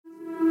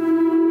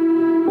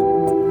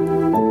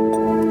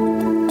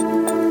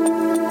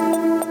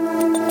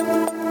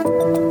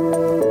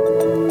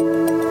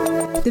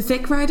The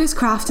Fic Writer's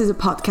Craft is a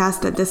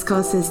podcast that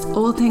discusses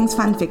all things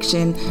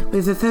fanfiction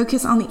with a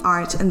focus on the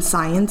art and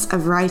science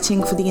of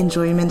writing for the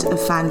enjoyment of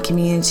fan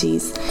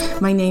communities.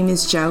 My name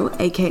is Jo,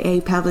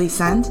 aka Pebbly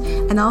Sand,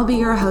 and I'll be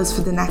your host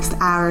for the next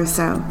hour or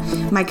so.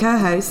 My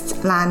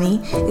co-host, Lani,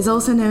 is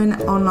also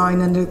known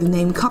online under the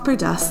name Copper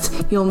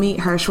Dust. You'll meet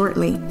her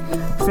shortly.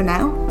 For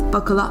now,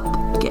 buckle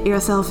up, get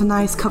yourself a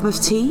nice cup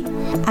of tea,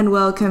 and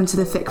welcome to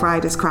the Fic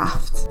Writer's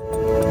Craft.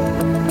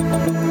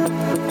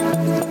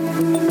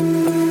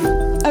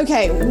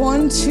 Okay,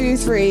 1, 2,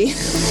 3.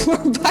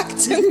 We're back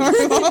to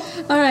normal.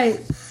 All right.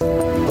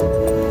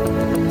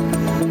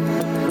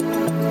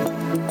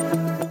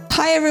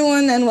 Hi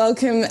everyone, and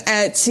welcome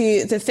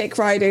to the Fic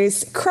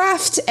Writer's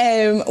Craft.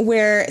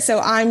 So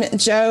I'm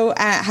Jo,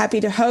 happy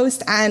to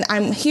host, and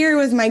I'm here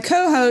with my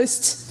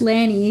co-host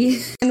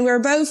Lani, and we're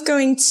both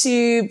going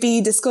to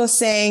be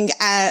discussing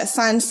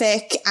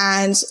fanfic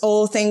and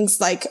all things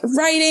like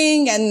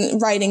writing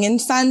and writing in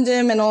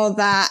fandom and all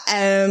that.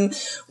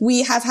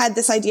 We have had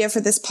this idea for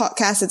this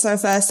podcast. It's our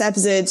first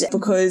episode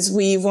because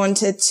we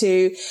wanted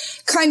to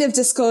kind of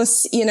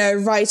discuss,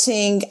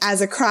 writing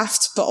as a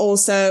craft, but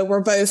also we're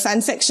both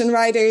fanfiction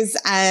writers,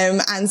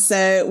 and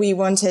so we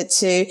wanted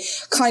to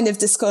kind of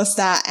discuss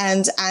that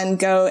and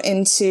go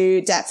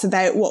into depth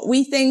about what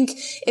we think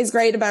is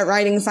great about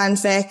writing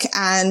fanfic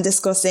and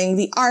discussing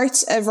the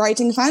art of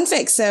writing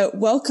fanfic. So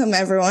welcome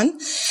everyone.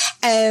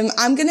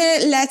 I'm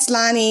gonna let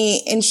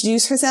Lani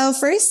introduce herself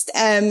first,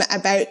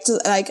 about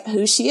like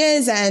who she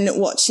is and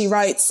what she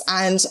writes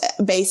and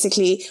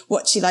basically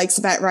what she likes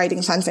about writing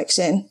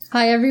fanfiction.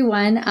 Hi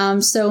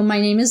everyone. So my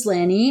name is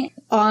Lani.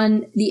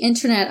 On the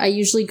internet, I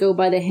usually go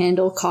by the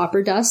handle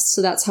Copper Dust.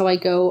 So that's how I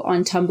go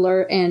on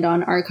Tumblr and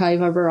on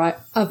Archive of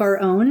Our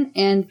Own.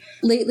 And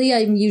lately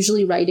I'm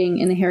usually writing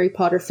in the Harry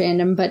Potter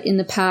fandom, but in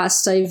the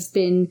past I've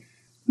been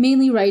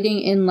mainly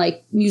writing in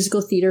like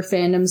musical theater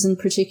fandoms, in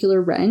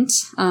particular Rent.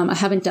 I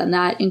haven't done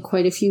that in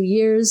quite a few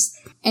years.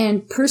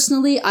 And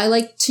personally, I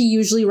like to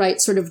usually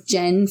write sort of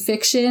gen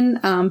fiction,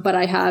 but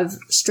I have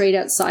straight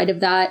outside of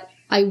that.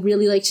 I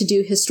really like to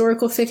do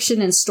historical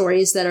fiction and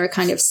stories that are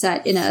kind of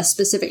set in a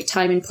specific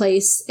time and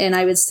place. And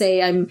I would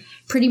say I'm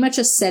pretty much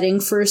a setting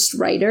first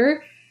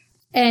writer.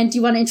 And do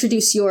you want to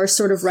introduce your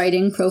sort of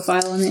writing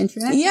profile on the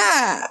internet?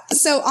 Yeah.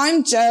 So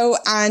I'm Jo,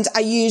 and I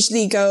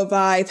usually go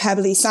by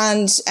Pebbly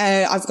Sand.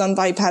 I've gone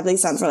by Pebbly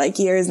Sand for like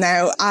years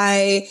now.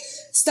 I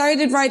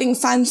started writing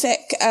fanfic,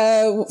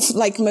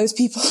 like most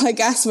people, I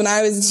guess, when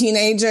I was a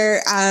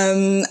teenager,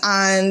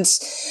 and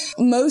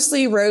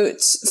mostly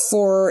wrote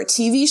for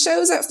TV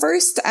shows at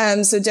first.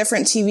 So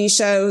different TV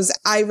shows.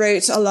 I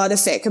wrote a lot of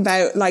fic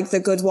about like The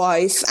Good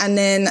Wife, and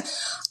then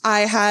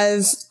I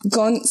have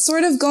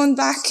gone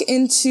back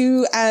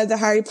into the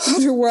Harry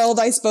Potter world,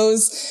 I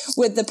suppose,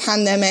 with the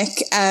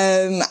pandemic,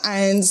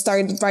 and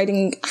started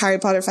writing Harry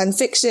Potter fan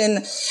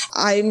fiction.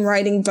 I'm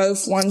writing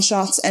both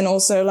one-shots and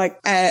also like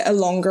a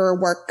longer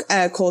work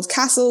called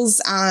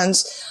Castles, and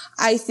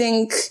I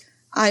think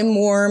I'm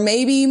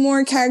maybe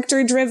more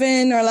character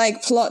driven or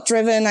like plot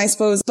driven, I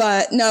suppose.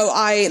 But no,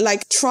 I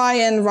like try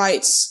and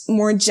write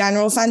more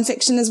general fan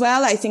fiction as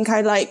well. I think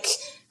I like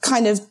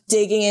kind of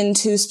digging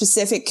into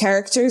specific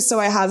characters.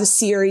 So I have a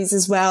series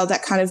as well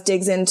that kind of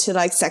digs into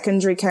like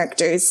secondary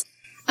characters.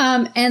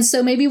 And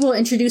so maybe we'll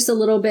introduce a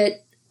little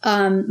bit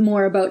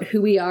more about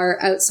who we are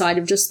outside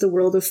of just the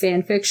world of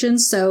fan fiction.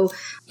 So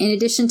in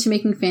addition to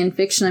making fan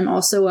fiction, I'm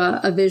also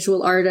a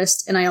visual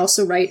artist, and I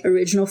also write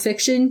original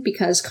fiction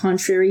because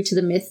contrary to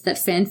the myth that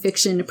fan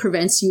fiction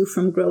prevents you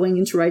from growing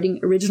into writing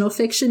original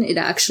fiction, it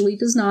actually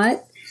does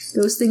not.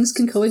 Those things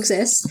can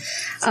coexist.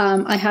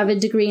 I have a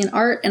degree in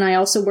art, and I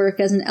also work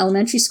as an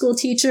elementary school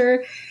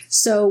teacher.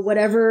 So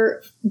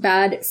whatever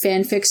bad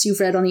fanfics you've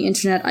read on the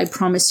internet, I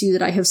promise you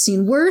that I have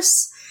seen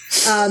worse.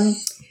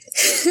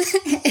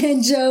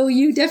 And Jo,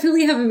 you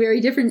definitely have a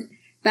very different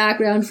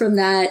background from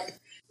that.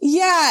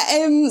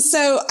 Yeah,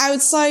 so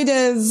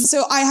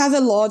I have a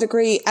law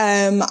degree.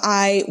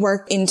 I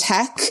work in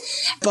tech,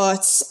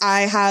 but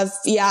I've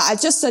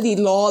just studied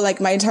law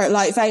like my entire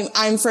life.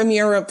 I'm from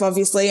Europe,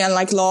 obviously, and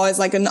like law is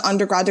like an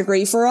undergrad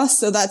degree for us.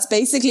 So that's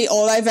basically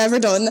all I've ever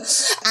done.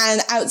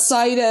 And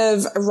outside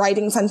of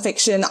writing fan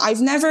fiction,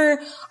 I've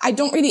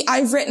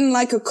written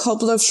like a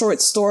couple of short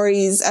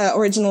stories,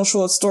 original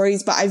short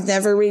stories, but I've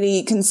never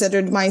really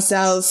considered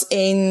myself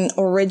an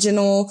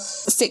original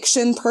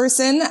fiction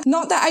person.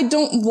 Not that I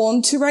don't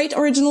want to write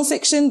original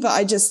fiction,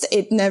 but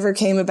it never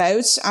came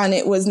about, and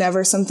it was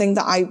never something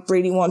that I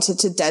really wanted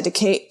to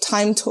dedicate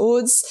time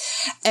towards.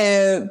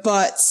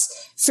 But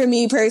for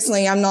me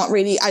personally,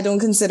 I don't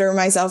consider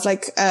myself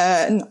like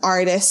an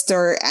artist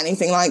or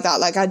anything like that.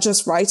 Like I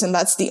just write, and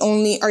that's the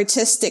only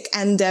artistic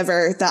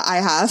endeavor that I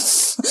have.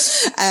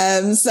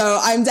 So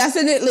I'm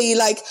definitely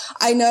like,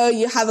 I know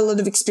you have a lot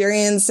of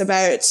experience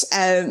about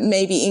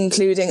maybe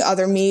including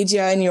other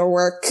media in your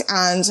work,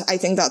 and I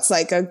think that's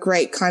like a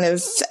great kind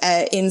of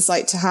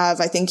insight to have.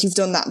 I think you've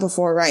done that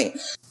before, right?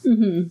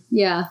 Mm-hmm.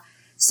 Yeah.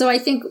 So I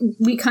think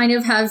we kind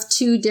of have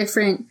two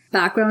different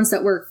backgrounds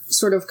that we're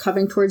sort of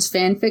coming towards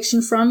fan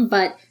fiction from,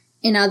 but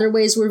In other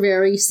ways, we're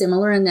very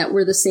similar in that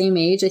we're the same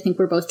age. I think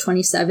we're both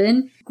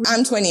 27.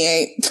 I'm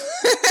 28.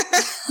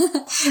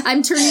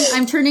 I'm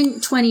turning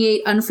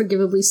 28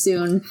 unforgivably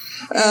soon.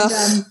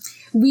 And,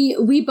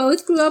 we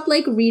both grew up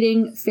like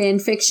reading fan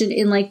fiction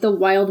in like the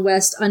Wild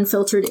West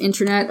unfiltered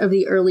internet of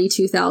the early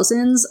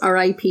 2000s,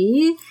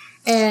 RIP.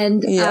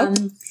 And yep.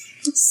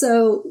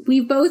 So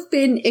we've both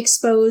been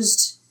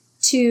exposed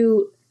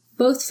to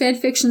both fan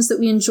fictions that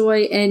we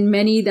enjoy and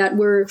many that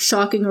were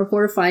shocking or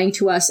horrifying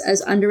to us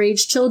as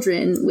underage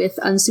children with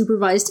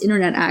unsupervised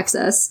internet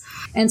access.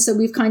 And so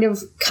we've kind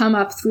of come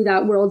up through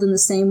that world in the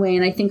same way.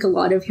 And I think a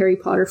lot of Harry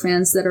Potter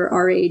fans that are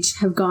our age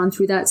have gone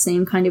through that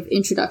same kind of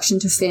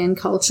introduction to fan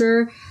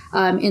culture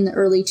in the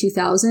early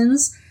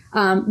 2000s.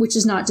 Which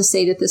is not to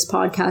say that this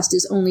podcast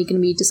is only going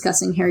to be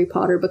discussing Harry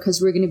Potter,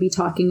 because we're going to be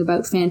talking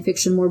about fan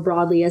fiction more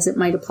broadly as it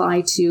might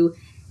apply to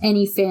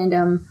any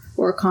fandom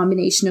or a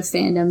combination of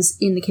fandoms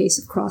in the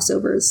case of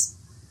crossovers.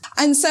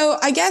 And so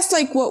I guess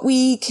like what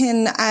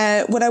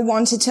I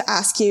wanted to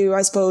ask you,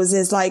 I suppose,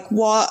 is like,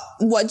 what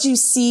do you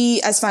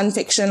see as fan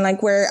fiction? Like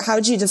how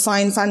do you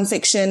define fan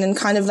fiction, and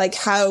kind of like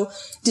how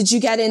did you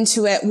get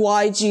into it?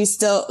 Why do you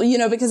still,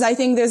 because I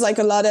think there's like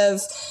a lot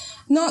of,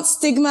 not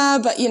stigma,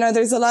 but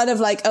there's a lot of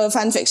like, oh,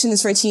 fan fiction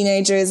is for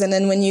teenagers. And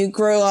then when you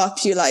grow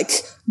up, you like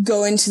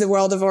go into the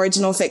world of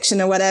original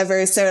fiction or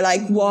whatever. So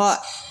like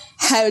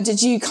how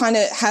did you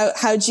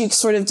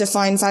sort of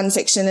define fan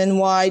fiction, and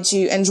why do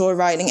you enjoy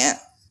writing it?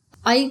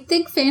 I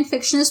think fan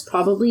fiction is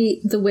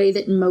probably the way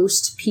that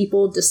most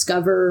people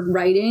discover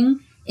writing,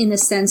 in the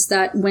sense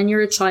that when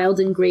you're a child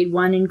in grade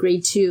 1 and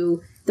grade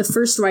 2, the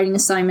first writing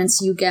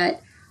assignments you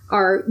get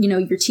are,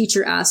 your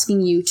teacher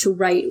asking you to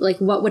write, like,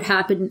 what would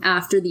happen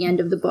after the end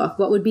of the book?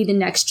 What would be the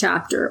next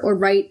chapter? Or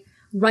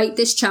write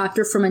this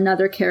chapter from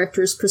another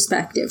character's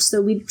perspective.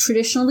 So we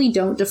traditionally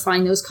don't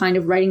define those kind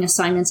of writing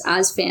assignments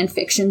as fan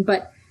fiction,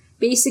 but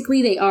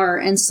basically they are.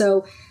 And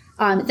so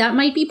that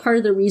might be part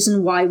of the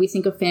reason why we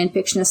think of fan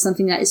fiction as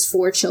something that is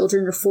for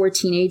children or for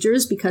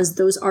teenagers, because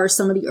those are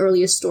some of the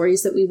earliest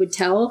stories that we would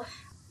tell.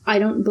 I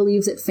don't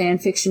believe that fan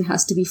fiction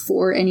has to be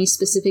for any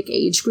specific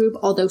age group,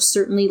 although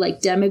certainly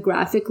like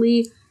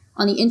demographically,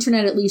 on the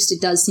internet at least,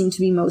 it does seem to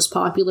be most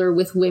popular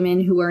with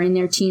women who are in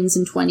their teens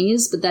and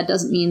 20s, but that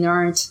doesn't mean there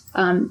aren't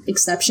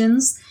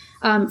exceptions.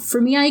 For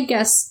me, I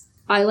guess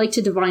I like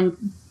to define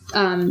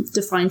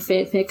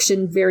fan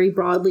fiction very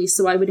broadly,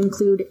 so I would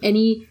include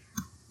any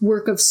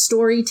work of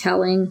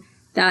storytelling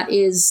that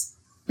is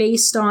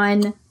based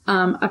on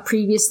a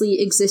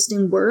previously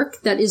existing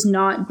work that is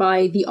not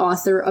by the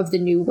author of the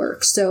new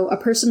work. So a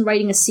person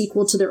writing a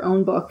sequel to their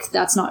own book,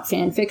 that's not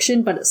fan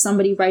fiction, but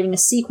somebody writing a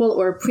sequel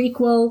or a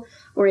prequel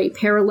or a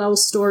parallel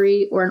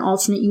story or an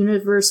alternate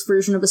universe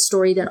version of a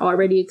story that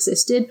already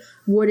existed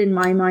would, in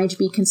my mind,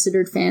 be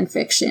considered fan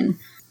fiction.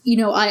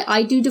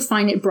 I do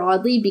define it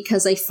broadly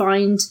because I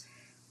find,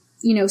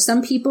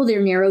 some people,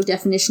 their narrow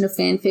definition of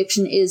fan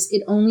fiction is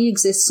it only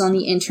exists on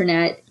the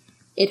internet.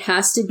 It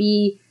has to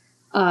be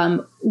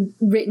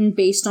written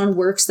based on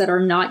works that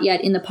are not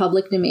yet in the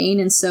public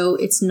domain, and so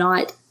it's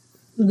not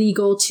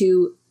legal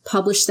to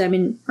publish them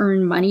and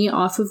earn money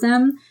off of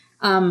them.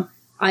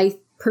 I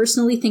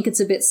personally think it's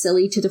a bit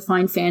silly to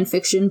define fan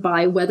fiction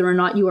by whether or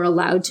not you are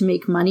allowed to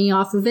make money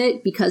off of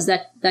it, because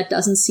that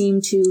doesn't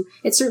seem to,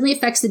 it certainly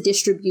affects the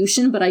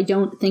distribution, but I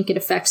don't think it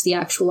affects the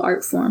actual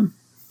art form.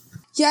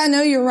 Yeah,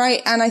 no, you're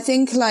right. And I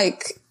think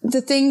like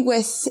the thing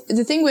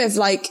with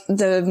like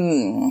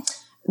the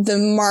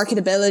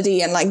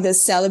marketability and like the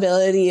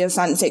sellability of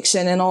fan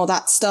fiction and all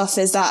that stuff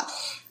is that,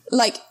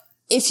 like,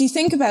 if you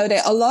think about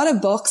it, a lot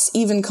of books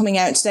even coming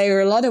out today,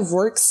 or a lot of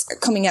works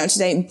coming out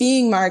today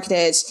being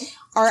marketed,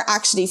 are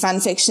actually fan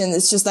fiction.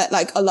 It's just that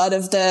like a lot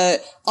of the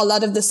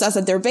stuff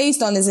that they're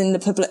based on is in the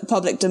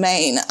public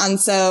domain. And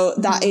so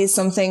that is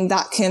something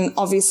that can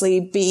obviously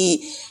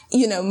be,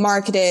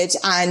 marketed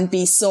and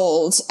be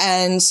sold.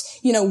 And,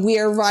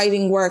 we're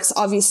writing works,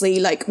 obviously,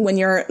 like when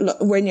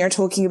you're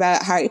talking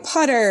about Harry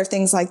Potter or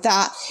things like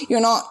that,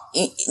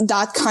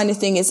 that kind of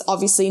thing is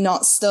obviously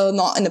still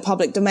not in the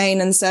public domain.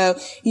 And so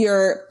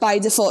by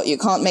default, you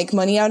can't make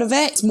money out of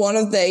it. It's one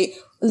of the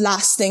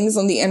last things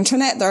on the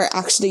internet that are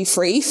actually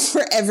free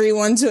for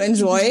everyone to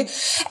enjoy,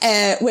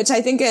 which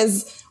I think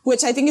is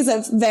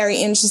a very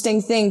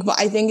interesting thing. But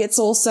I think it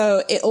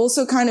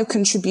also kind of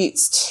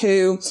contributes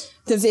to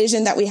the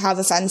vision that we have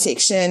of fan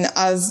fiction,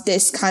 of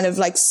this kind of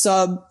like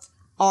sub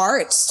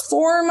art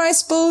form, I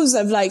suppose,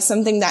 of like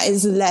something that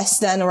is less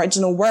than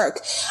original work.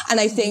 And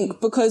I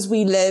think because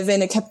we live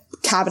in a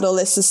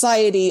capitalist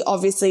society,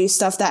 obviously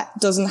stuff that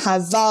doesn't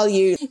have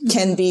value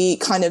can be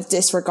kind of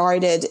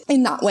disregarded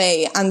in that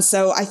way. And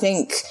so I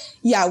think,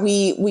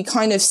 we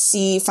kind of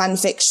see fan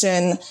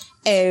fiction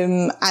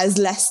as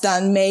less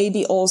than,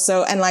 maybe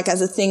also, and like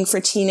as a thing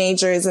for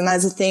teenagers, and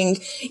as a thing,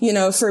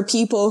 for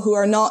people who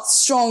are not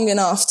strong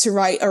enough to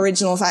write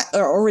original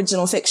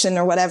fiction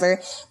or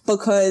whatever,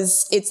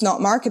 because it's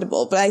not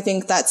marketable. But I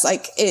think that's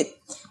like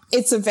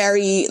it's a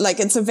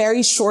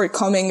very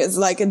shortcoming as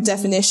like a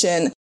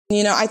definition.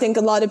 You know, I think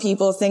a lot of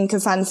people think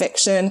of fan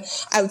fiction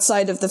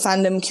outside of the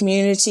fandom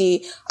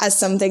community as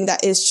something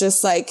that is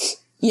just like,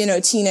 you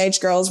know, teenage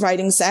girls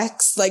writing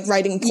sex, like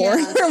writing porn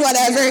or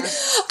whatever. Yeah.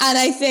 And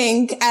I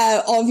think,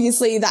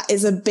 obviously that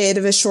is a bit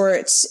of a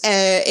short,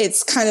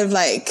 it's kind of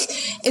like,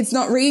 it's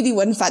not really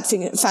what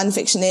fan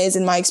fiction is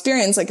in my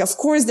experience. Like, of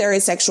course there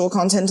is sexual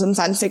content on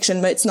fan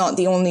fiction, but it's not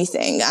the only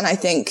thing. And I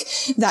think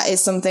that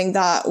is something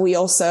that we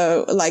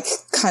also like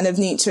kind of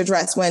need to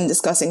address when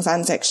discussing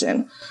fan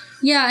fiction.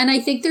 Yeah. And I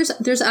think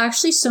there's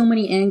actually so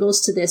many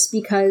angles to this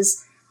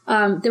because,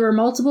 there were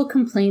multiple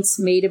complaints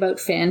made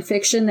about fan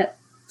fiction that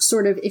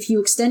sort of, if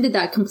you extended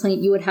that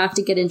complaint, you would have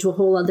to get into a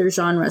whole other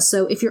genre.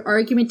 So if your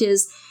argument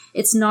is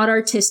it's not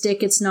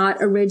artistic, it's not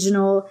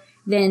original,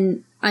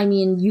 then, I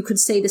mean, you could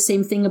say the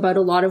same thing about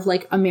a lot of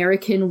like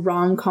American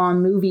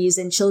rom-com movies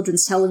and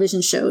children's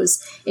television shows.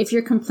 If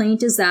your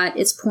complaint is that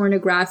it's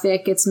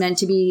pornographic, it's meant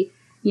to be,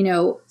 you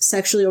know,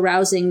 sexually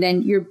arousing,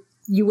 then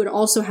you would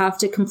also have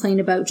to complain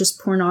about just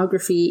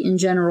pornography in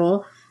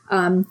general.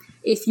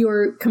 If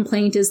your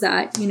complaint is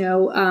that, you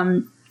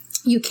know,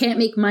 you can't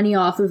make money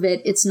off of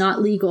it, it's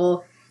not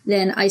legal,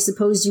 then I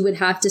suppose you would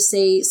have to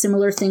say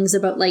similar things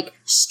about like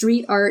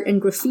street art and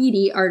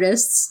graffiti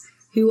artists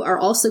who are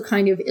also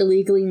kind of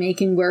illegally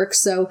making work.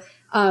 So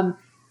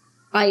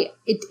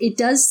it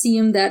does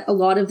seem that a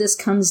lot of this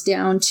comes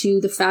down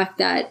to the fact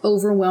that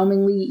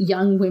overwhelmingly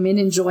young women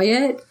enjoy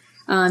it.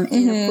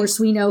 And of course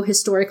we know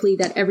historically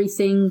that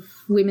everything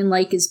women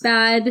like is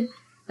bad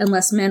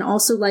unless men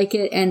also like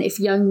it. And if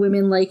young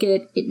women like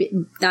it,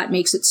 that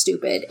makes it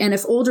stupid. And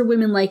if older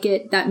women like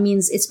it, that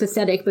means it's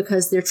pathetic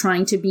because they're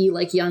trying to be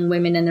like young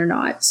women and they're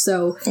not.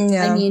 So,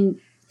 I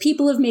mean,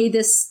 people have made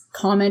this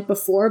comment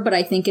before, but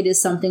I think it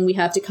is something we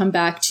have to come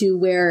back to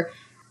where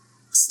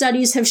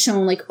studies have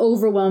shown like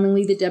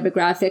overwhelmingly the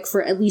demographic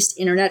for at least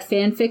internet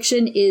fan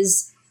fiction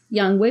is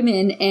young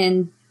women.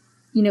 And,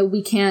 you know,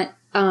 we can't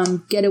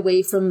get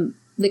away from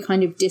the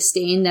kind of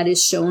disdain that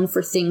is shown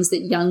for things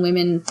that young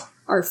women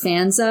are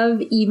fans of,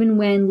 even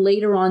when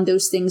later on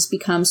those things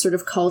become sort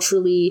of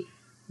culturally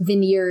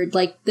veneered.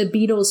 Like the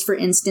Beatles, for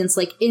instance,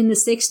 like in the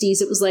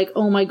 60s, it was like,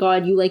 oh my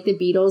God, you like the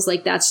Beatles?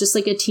 Like that's just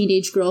like a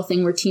teenage girl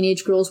thing where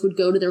teenage girls would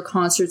go to their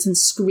concerts and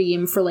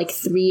scream for like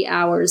 3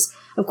 hours.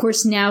 Of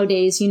course,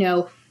 nowadays, you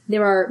know,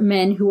 there are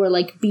men who are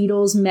like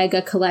Beatles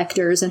mega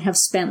collectors and have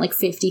spent like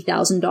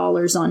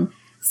 $50,000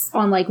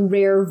 on like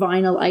rare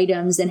vinyl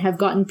items and have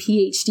gotten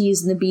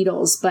PhDs in the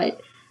Beatles.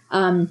 But,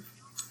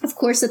 of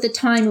course, at the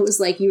time, it was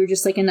like you were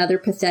just like another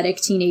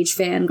pathetic teenage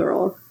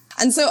fangirl.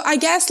 And so I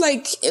guess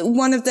like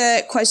one of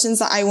the questions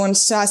that I wanted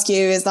to ask you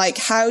is like,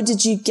 how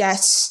did you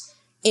get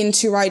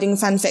into writing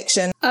fan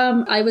fiction?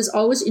 I was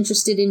always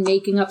interested in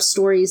making up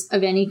stories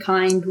of any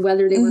kind,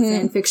 whether they were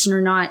fan fiction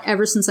or not,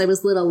 ever since I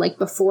was little. Like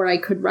before I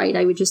could write,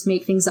 I would just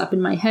make things up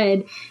in my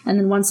head. And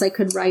then once I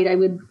could write, I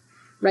would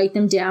write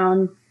them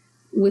down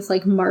with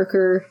like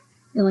marker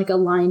in like a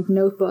lined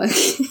notebook.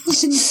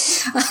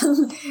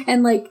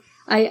 And like,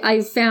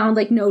 I found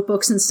like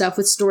notebooks and stuff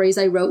with stories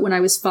I wrote when I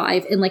was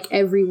 5 and like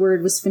every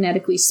word was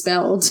phonetically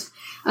spelled.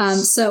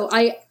 So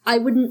I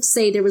wouldn't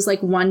say there was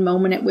like one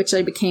moment at which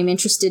I became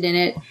interested in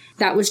it.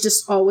 That was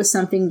just always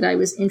something that I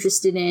was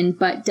interested in.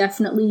 But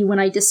definitely when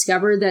I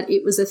discovered that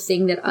it was a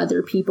thing that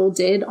other people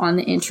did on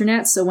the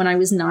internet. So when I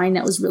was 9,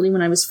 that was really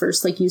when I was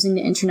first like using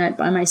the internet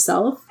by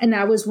myself. And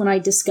that was when I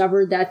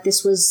discovered that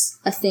this was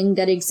a thing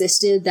that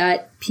existed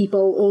that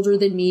people older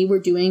than me were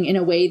doing in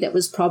a way that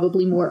was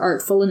probably more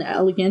artful and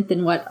elegant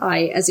than what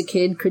I as a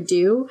kid could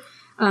do.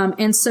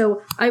 And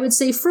so I would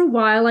say for a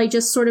while, I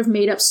just sort of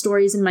made up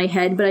stories in my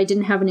head, but I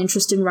didn't have an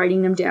interest in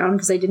writing them down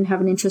because I didn't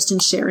have an interest in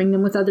sharing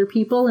them with other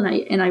people.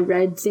 And I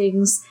read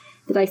things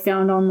that I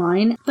found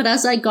online. But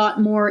as I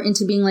got more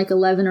into being like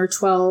 11 or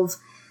 12,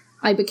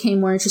 I became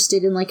more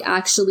interested in like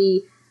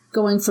actually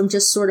going from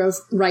just sort of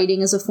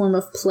writing as a form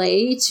of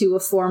play to a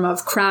form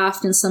of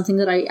craft and something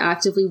that I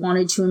actively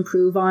wanted to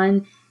improve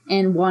on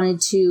and wanted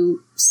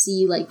to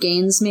see like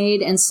gains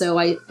made. And so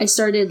I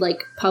started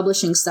like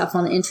publishing stuff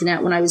on the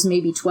internet when I was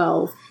maybe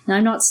 12. And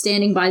I'm not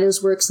standing by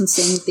those works and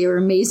saying that they were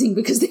amazing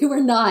because they were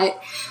not.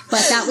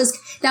 But that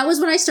was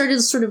when I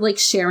started sort of like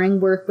sharing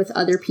work with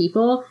other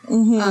people.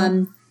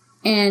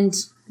 And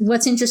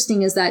what's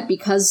interesting is that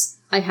because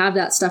I have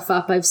that stuff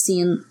up,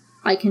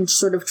 I can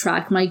sort of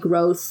track my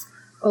growth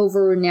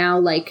over now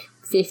like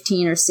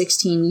 15 or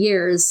 16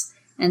 years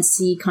and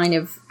see kind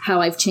of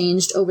how I've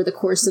changed over the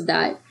course of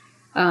that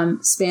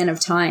span of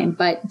time.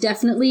 But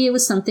definitely it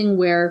was something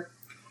where,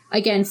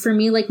 again, for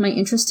me, like my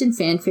interest in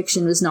fan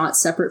fiction was not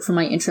separate from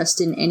my interest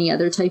in any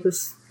other type of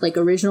like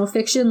original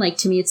fiction. Like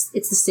to me, it's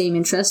the same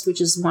interest, which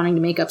is wanting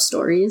to make up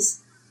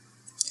stories.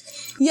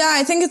 Yeah,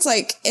 I think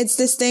it's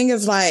this thing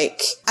of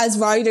like, as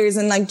writers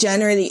and like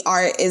generally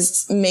art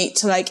is made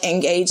to like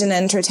engage and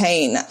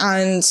entertain.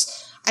 And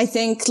I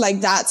think like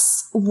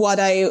that's what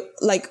I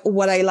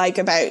like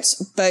about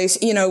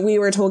both, you know, we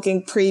were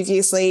talking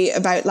previously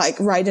about like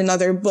write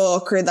another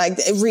book or like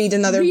read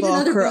another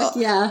book,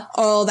 yeah,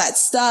 all that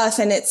stuff.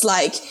 And it's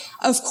like,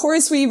 of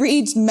course we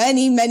read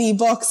many, many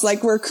books.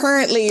 Like we're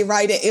currently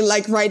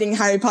writing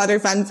Harry Potter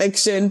fan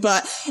fiction,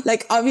 but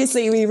like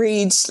obviously we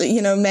read,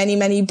 you know, many,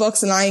 many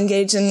books, and I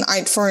engage in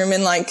art form,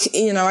 and like,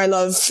 you know, I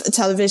love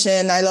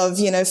television. I love,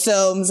 you know,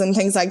 films and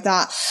things like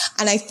that.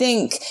 And I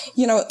think,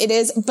 you know, it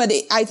is, but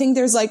I think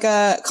there's like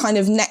a kind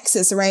of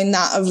nexus around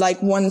that of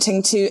like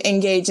wanting to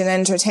engage and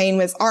entertain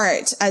with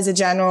art as a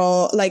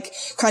general, like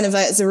kind of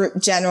as a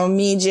general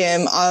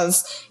medium of,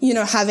 you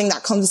know, having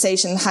that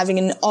conversation, having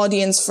an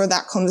audience for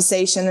that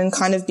conversation, and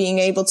kind of being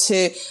able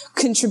to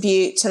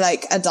contribute to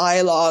like a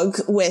dialogue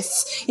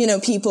with, you know,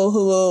 people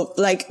who will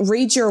like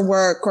read your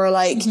work or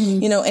like,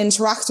 you know,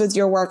 interact with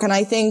your work. And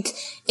I think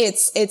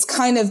it's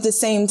kind of the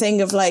same thing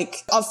of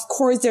like, of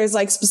course there's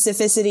like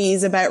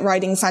specificities about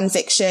writing fan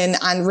fiction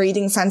and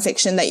reading fan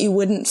fiction that you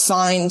wouldn't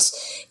find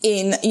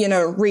in, you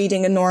know,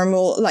 reading a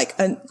normal, like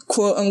a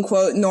quote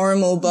unquote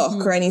normal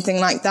book or anything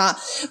like that.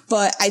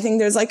 But I think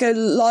there's like a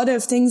lot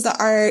of things that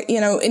are,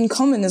 you know, in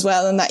common as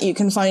well, and that you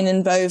can find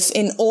in both,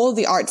 in all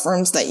the art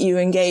forms that you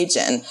engage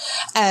in.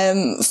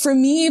 For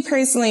me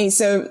personally,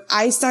 so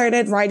I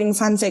started writing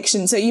fan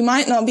fiction. So you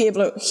might not be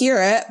able to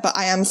hear it, but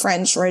I am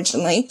French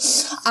originally.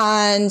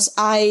 And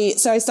I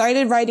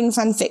started writing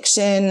fan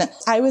fiction.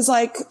 I was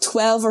like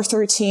 12 or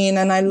 13,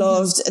 and I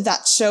loved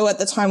that show at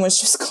the time, was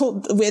just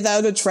called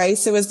Without a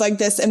Trace. It was like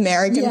this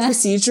American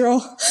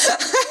procedural.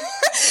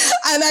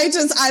 And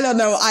I don't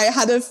know, I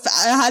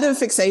had a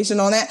fixation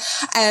on it.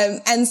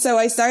 And so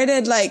I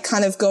started like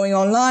kind of going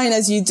online,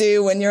 as you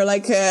do when you're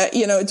like a,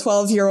 you know,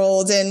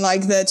 12-year-old in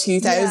like the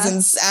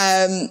 2000s,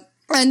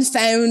 and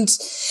found,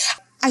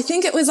 I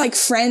think it was like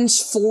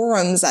French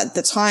forums at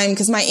the time,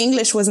 because my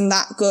English wasn't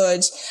that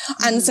good.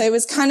 And so it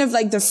was kind of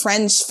like the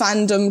French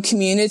fandom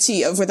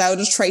community of Without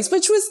a Trace,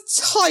 which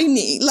was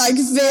tiny, like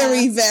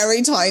very,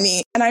 very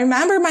tiny. And I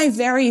remember my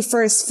very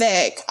first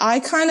fic,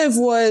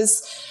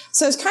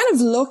 so I was kind of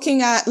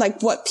looking at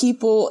like what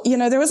people, you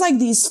know, there was like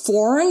these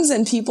forums,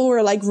 and people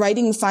were like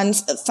writing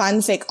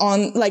fanfic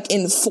on like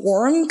in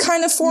forum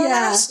kind of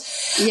format.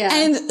 Yeah.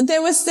 And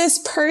there was this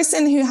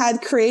person who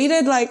had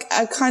created like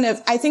a kind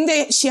of, I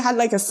think she had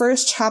like a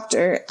first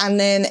chapter, and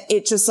then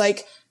it just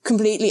like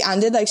completely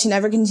ended. Like she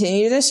never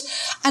continued it.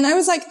 And I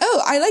was like,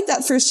 oh, I like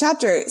that first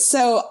chapter.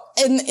 So,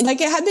 and like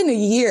it had been a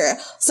year.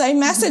 So I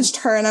messaged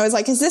her, and I was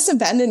like, is this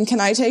abandoned? Can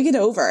I take it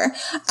over?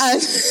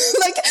 And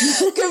like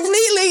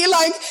completely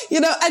like, you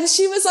know, and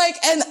she was like,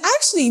 and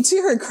actually to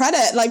her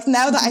credit, like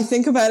now that I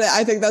think about it,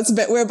 I think that's a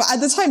bit weird, but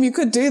at the time you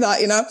could do that,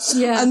 you know?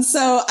 Yeah. And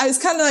so I was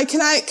kind of like,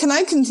 can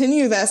I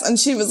continue this? And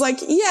she was like,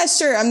 yeah,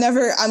 sure. I'm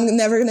never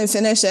going to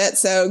finish it.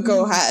 So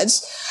go ahead.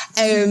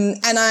 And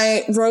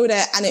I wrote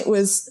it, and it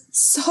was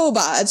so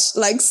bad,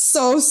 like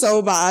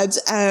so bad.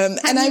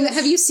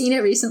 Have you seen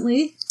it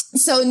recently?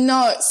 So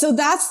no, so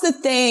that's the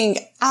thing.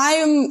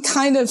 I'm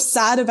kind of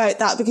sad about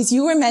that, because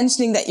you were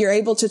mentioning that you're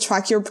able to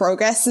track your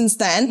progress since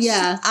then.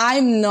 Yeah.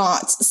 I'm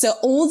not. So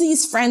all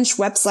these French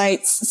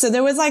websites, so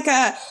there was like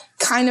a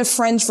kind of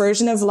French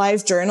version of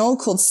LiveJournal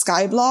called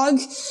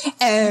Skyblog.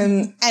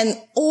 And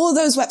all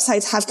those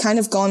websites have kind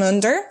of gone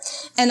under.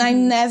 And I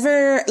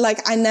never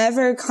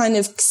kind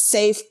of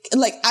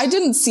I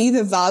didn't see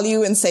the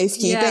value in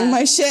safekeeping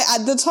my shit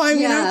at the time,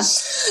 you know?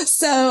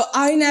 So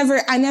I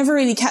never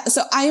really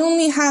so I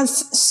only have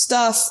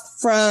stuff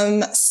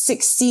from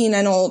 16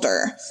 and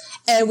older.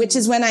 Which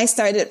is when I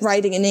started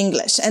writing in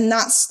English. And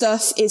that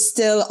stuff is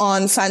still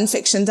on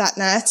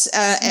fanfiction.net.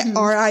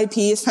 RIP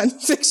is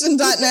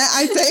fanfiction.net,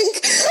 I think.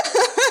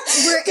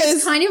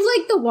 It's kind of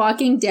like The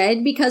Walking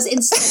Dead, because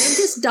instead of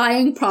just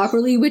dying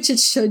properly, which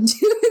it should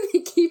do, they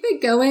keep it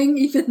going,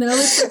 even though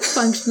it's like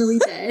functionally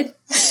dead.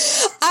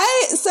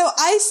 I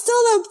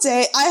still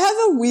update. I have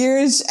a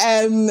weird,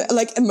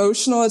 like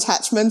emotional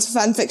attachment to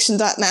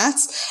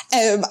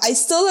fanfiction.net. I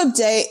still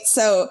update.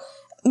 So,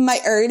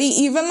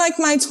 even like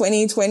my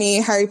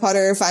 2020 Harry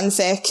Potter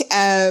fanfic,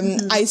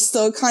 I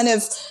still kind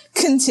of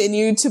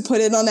continued to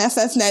put it on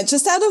FFnet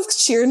just out of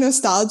sheer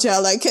nostalgia.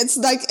 Like it's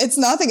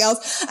nothing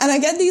else. And I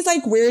get these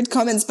like weird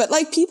comments, but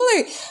like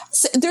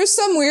there's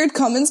some weird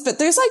comments, but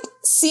there's like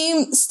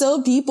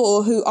still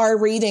people who are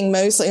reading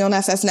mostly on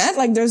FFnet.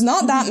 Like there's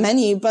not that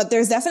many, but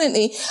there's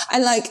definitely,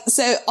 and like,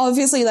 so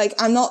obviously like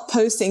I'm not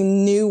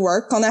posting new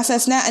work on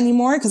FFnet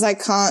anymore, because I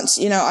can't,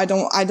 you know, I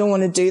don't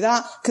want to do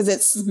that, because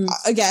it's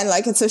again,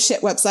 like it's a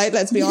shit website,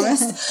 let's be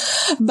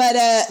honest. But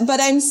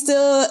I'm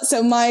still,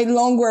 so my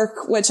long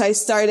work, which I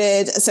started,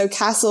 so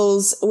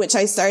Castles, which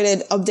I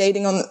started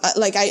updating on,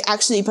 like I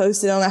actually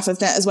posted on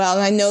FFnet as well.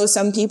 And I know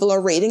some people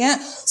are reading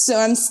it. So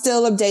I'm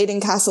still updating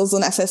Castles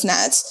on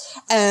FFnet.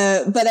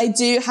 But I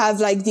do have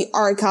like the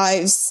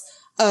archives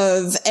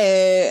of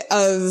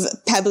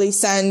Pebbly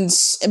Sand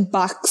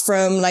back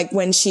from like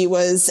when she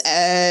was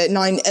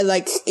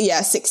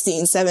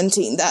 16,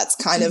 17. That's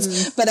kind of,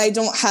 but I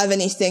don't have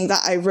anything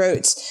that I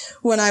wrote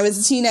when I was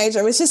a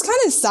teenager, which is kind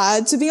of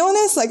sad, to be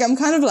honest. Like, I'm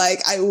kind of like,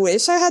 I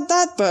wish I had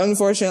that, but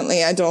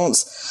unfortunately I don't.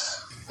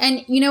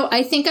 And, you know,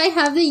 I think I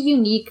have the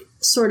unique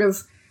sort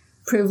of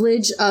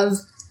privilege of,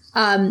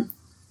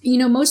 you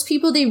know, most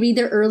people, they read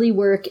their early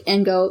work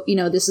and go, you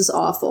know, this is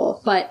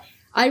awful. But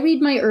I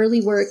read my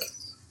early work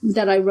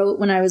that I wrote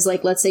when I was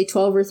like, let's say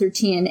 12 or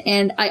 13.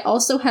 And I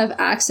also have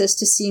access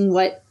to seeing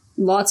what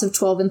lots of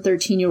 12 and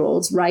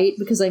 13-year-olds write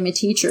because I'm a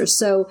teacher.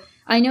 So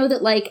I know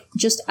that, like,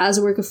 just as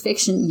a work of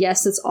fiction,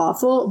 yes, it's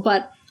awful,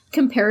 but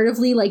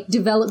comparatively, like,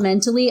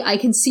 developmentally, I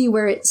can see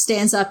where it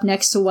stands up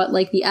next to what,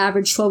 like, the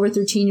average 12 or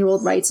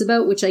 13-year-old writes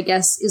about, which I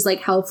guess is, like,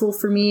 helpful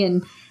for me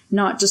and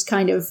not just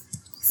kind of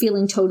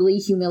feeling totally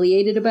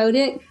humiliated about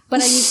it.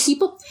 But I mean,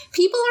 people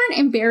aren't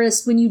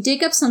embarrassed when you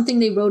dig up something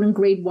they wrote in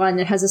grade 1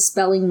 that has a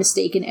spelling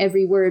mistake in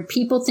every word.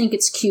 People think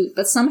it's cute,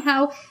 but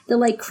somehow the,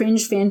 like,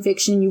 cringe fan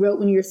fiction you wrote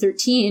when you were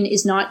 13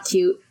 is not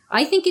cute.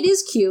 I think it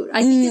is cute.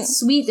 I think it's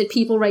sweet that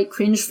people write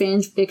cringe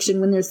fan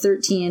fiction when they're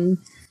 13.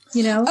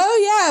 You know?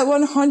 Oh, yeah,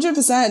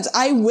 100%.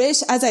 I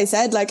wish, as I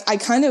said, like, I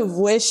kind of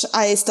wish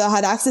I still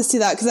had access to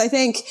that, because I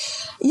think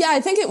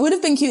it would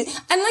have been cute.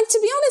 And, like, to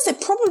be honest,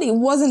 it probably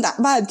wasn't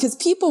that bad, because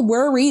people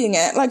were reading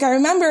it. Like, I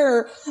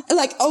remember,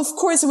 like, of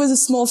course, it was a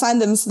small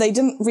fandom, so they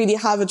didn't really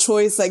have a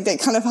choice. Like, they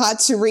kind of had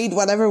to read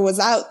whatever was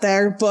out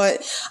there.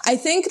 But I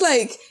think,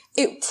 like,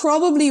 it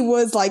probably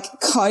was, like,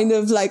 kind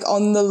of, like,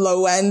 on the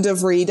low end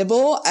of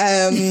readable.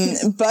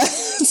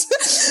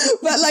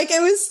 But like,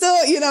 it was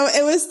still, you know,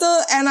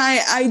 and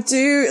I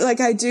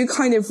do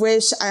kind of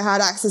wish I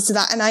had access to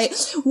that. And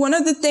one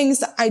of the things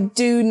that I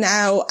do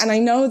now, and I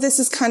know this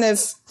is kind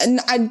of, and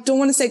I don't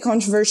want to say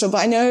controversial, but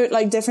I know,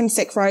 like, different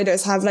fic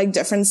writers have, like,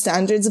 different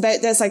standards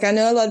about this. Like, I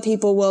know a lot of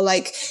people will,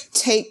 like,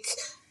 take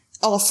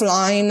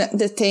offline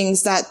the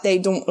things that they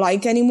don't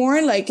like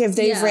anymore. Like, if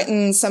they've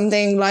written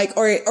something like,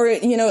 or,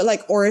 you know,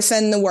 like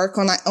Orphan, the work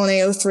on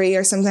AO3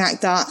 or something like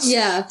that.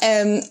 Yeah.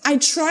 I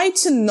try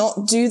to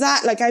not do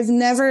that. Like, I've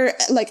never,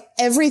 like,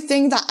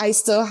 everything that I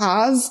still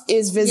have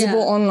is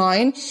visible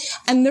online.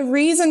 And the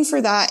reason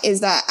for that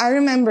is that I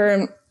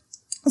remember,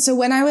 so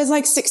when I was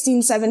like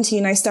 16,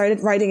 17, I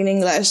started writing in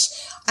English,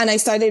 and I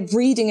started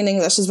reading in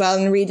English as well,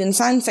 and reading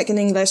fanfic in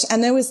English.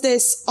 And there was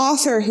this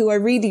author who I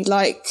really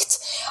liked.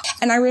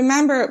 And I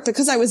remember,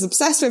 because I was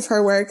obsessed with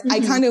her work,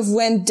 I kind of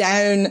went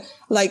down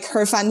like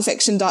her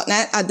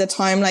fanfiction.net at the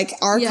time, like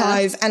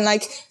archive, and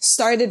like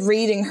started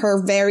reading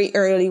her very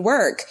early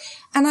work.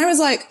 And I was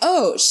like,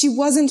 oh, she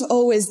wasn't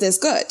always this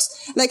good.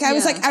 Like, I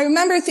was like, I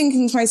remember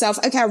thinking to myself,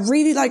 okay, I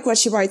really like what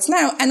she writes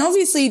now. And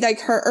obviously,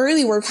 like, her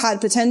early work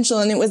had potential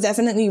and it was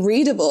definitely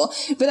readable.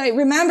 But I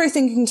remember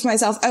thinking to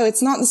myself, oh,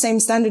 it's not the same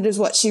standard as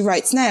what she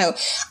writes now.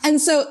 And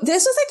so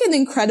this was like an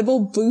incredible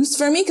boost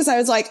for me, because I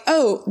was like,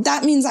 oh,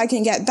 that means I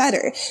can get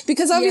better.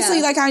 Because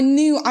obviously, like, I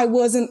knew I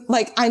wasn't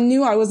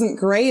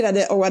great at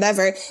it or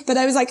whatever. But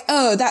I was like,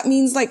 oh, that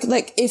means like,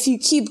 if you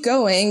keep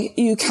going,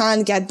 you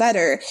can get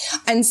better.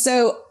 And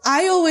so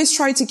I always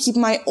try to keep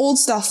my old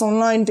stuff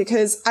online,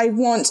 because I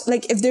want,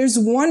 like, if there's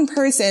one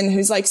person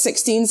who's like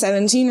 16,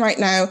 17 right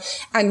now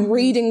and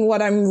reading what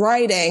I'm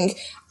writing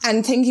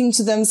and thinking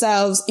to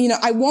themselves, you know,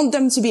 I want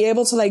them to be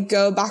able to like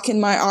go back in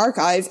my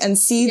archive and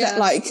see that,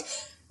 like,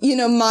 you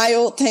know, my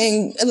old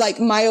thing, like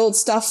my old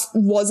stuff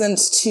wasn't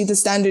to the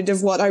standard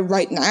of what I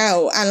write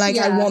now. And like,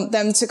 I want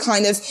them to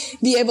kind of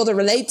be able to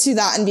relate to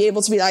that and be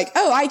able to be like,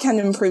 oh, I can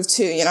improve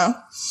too, you know?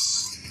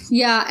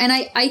 Yeah. And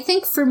I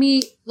think for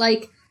me,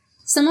 like,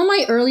 some of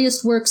my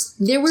earliest works,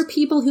 there were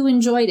people who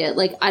enjoyed it.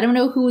 Like, I don't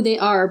know who they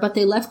are, but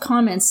they left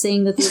comments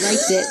saying that they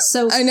liked it.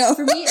 So I know.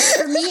 for me,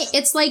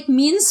 it's like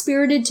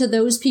mean-spirited to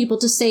those people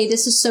to say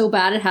this is so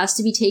bad it has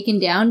to be taken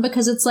down,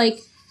 because it's like,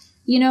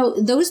 you know,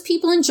 those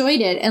people enjoyed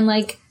it. And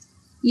like,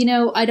 you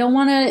know, I don't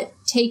want to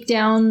take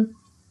down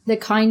the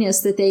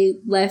kindness that they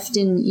left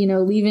in, you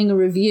know, leaving a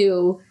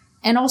review.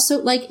 And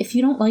also, like, if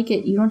you don't like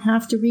it, you don't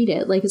have to read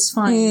it. Like, it's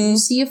fine. You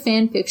see a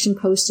fan fiction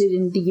posted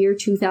in the year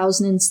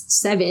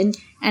 2007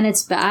 and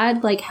it's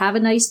bad, like, have a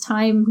nice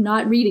time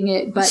not reading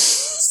it. But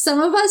some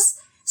of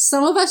us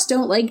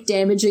don't like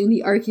damaging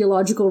the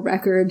archaeological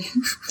record.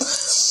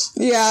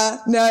 Yeah,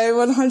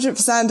 no,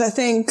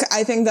 100%.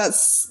 I think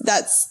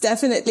that's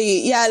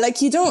definitely, yeah,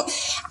 like, you don't,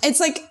 it's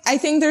like, I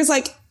think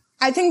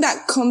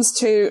that comes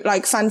to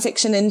like fan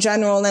fiction in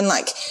general. And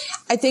like,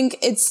 I think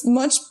it's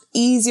much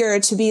easier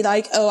to be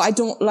like, oh, I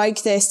don't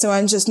like this, so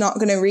I'm just not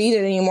going to read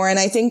it anymore. And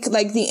I think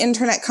like the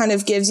internet kind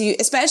of gives you,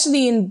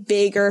 especially in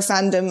bigger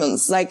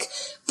fandoms like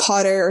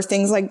Potter or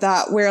things like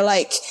that, where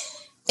like,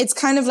 it's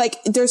kind of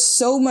like there's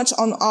so much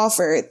on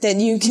offer that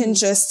you can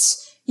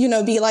just,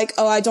 be like,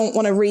 oh, I don't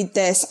want to read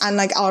this, and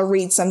like I'll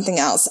read something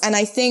else. And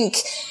I think,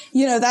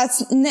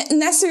 that's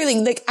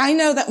necessarily like, I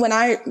know that when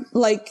I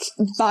like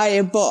buy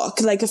a book,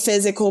 like a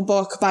physical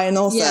book by an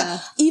author,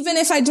 even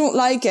if I don't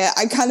like it,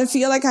 I kind of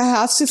feel like I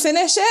have to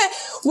finish it,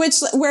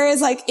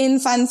 whereas like in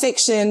fan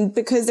fiction,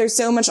 because there's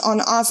so much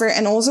on offer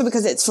and also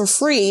because it's for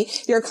free,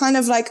 you're kind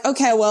of like,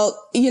 okay, well,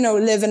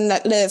 live and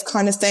let live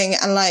kind of thing.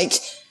 And like,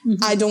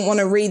 I don't want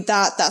to read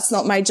that. That's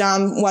not my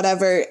jam,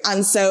 whatever.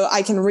 And so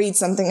I can read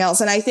something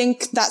else. And I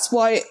think that's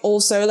why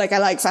also like I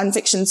like fan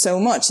fiction so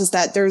much, is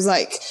that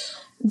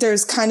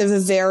there's kind of a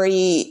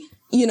very,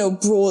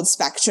 broad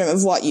spectrum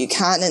of what you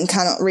can and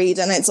cannot read.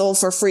 And it's all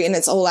for free and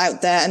it's all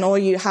out there. And all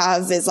you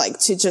have is like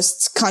to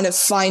just kind of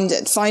find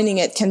it. Finding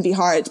it can be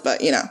hard,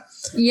 but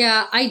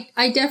Yeah,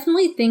 I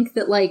definitely think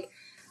that like,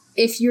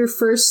 if you're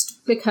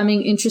first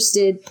becoming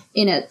interested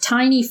in a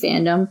tiny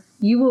fandom,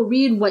 you will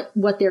read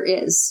what there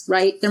is,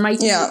 right? There might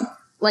be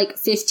like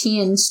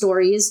 15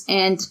 stories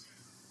and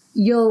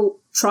you'll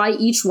try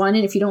each one.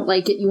 And if you don't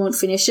like it, you won't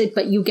finish it,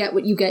 but you get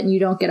what you get and you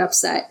don't get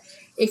upset.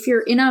 If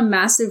you're in a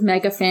massive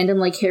mega fandom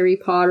like Harry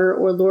Potter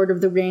or Lord of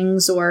the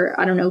Rings or,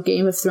 I don't know,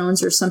 Game of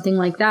Thrones or something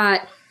like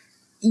that,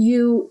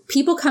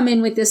 people come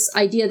in with this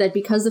idea that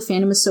because the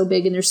fandom is so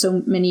big and there's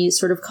so many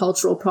sort of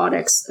cultural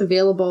products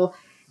available,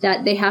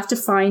 that they have to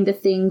find the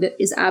thing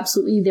that is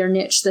absolutely their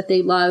niche that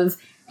they love.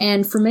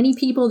 And for many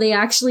people, they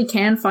actually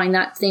can find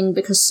that thing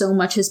because so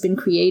much has been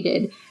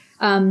created.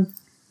 And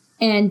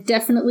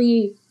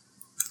definitely,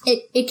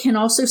 it can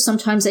also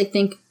sometimes, I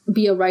think,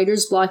 be a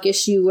writer's block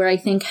issue where I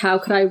think, how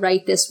could I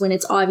write this when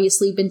it's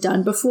obviously been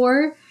done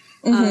before?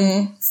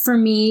 For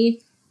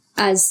me,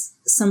 as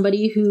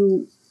somebody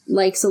who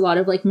likes a lot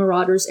of like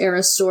Marauders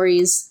era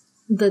stories,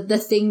 the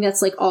thing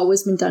that's like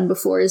always been done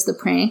before is the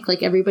prank.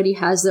 Like everybody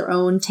has their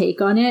own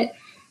take on it.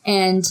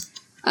 And,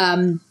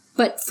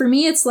 but for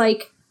me, it's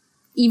like,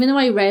 even though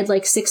I read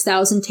like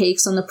 6,000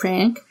 takes on the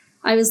prank,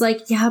 I was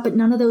like, yeah, but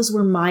none of those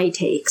were my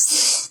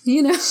takes. Like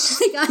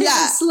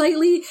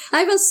I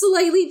have a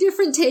slightly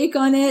different take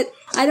on it.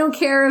 I don't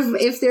care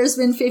if there's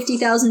been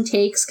 50,000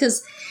 takes.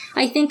 Cause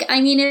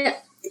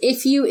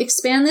if you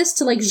expand this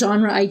to like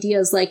genre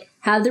ideas, like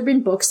have there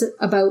been books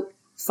about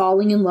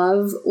falling in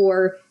love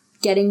or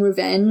getting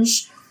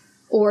revenge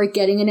or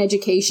getting an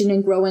education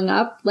and growing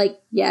up?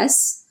 Like,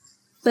 yes,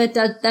 but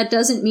that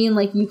doesn't mean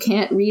like you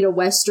can't read a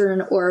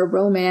Western or a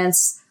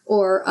romance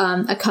or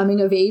a coming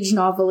of age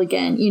novel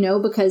again,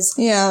 because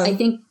I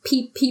think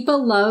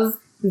people love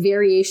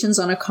variations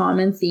on a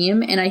common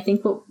theme. And I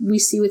think what we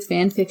see with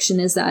fan fiction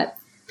is that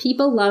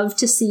people love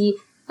to see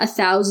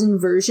 1,000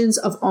 versions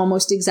of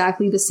almost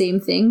exactly the same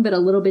thing, but a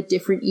little bit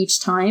different each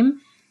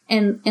time.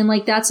 And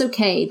like, that's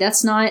okay.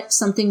 That's not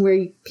something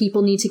where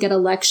people need to get a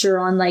lecture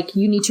on, like,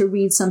 you need to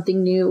read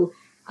something new.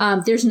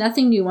 There's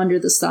nothing new under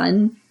the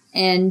sun.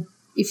 And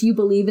if you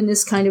believe in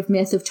this kind of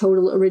myth of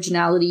total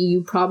originality,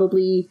 you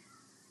probably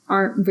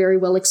aren't very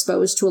well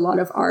exposed to a lot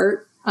of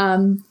art.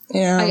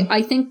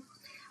 I think,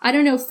 I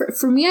don't know,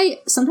 for me,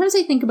 sometimes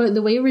I think about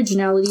the way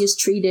originality is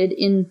treated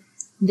in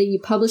the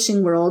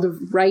publishing world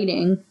of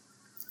writing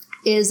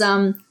is,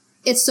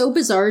 it's so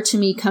bizarre to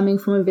me coming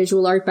from a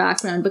visual art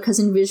background, because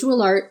in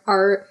visual art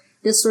are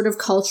this sort of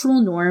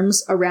cultural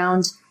norms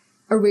around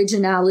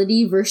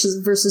originality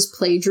versus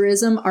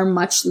plagiarism are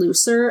much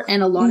looser.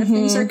 And a lot of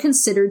things are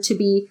considered to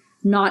be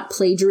not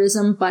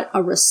plagiarism, but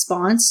a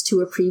response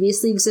to a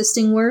previously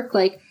existing work.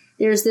 Like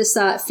there's this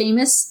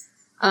famous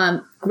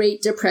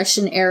Great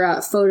Depression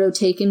era photo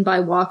taken by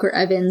Walker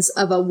Evans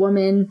of a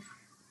woman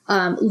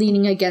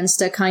leaning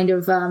against a kind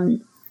of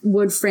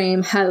wood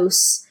frame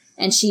house.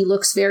 And she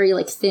looks very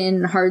like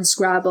thin, hard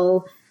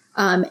scrabble.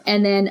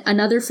 And then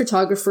another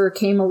photographer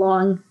came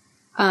along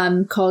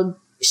called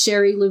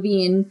Sherry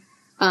Levine,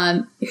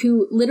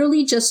 who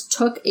literally just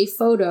took a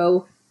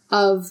photo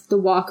of the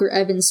Walker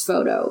Evans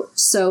photo.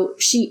 So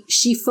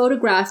she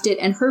photographed it,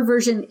 and her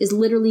version is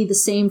literally the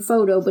same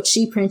photo, but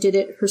she printed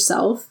it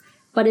herself.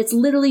 But it's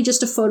literally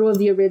just a photo of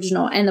the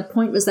original. And the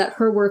point was that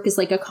her work is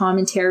like a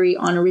commentary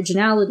on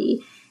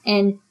originality.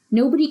 And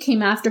nobody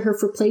came after her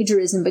for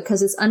plagiarism,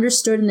 because it's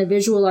understood in the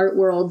visual art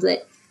world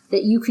that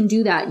you can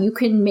do that. You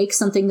can make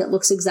something that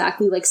looks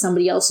exactly like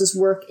somebody else's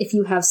work if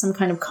you have some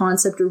kind of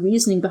concept or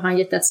reasoning behind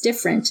it that's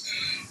different.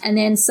 And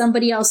then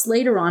somebody else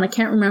later on, I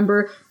can't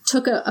remember,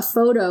 took a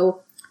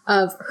photo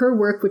of her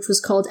work, which was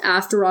called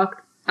After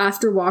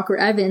Walker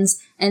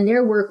Evans, and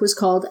their work was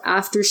called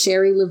After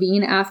Sherry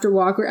Levine, After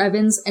Walker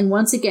Evans. And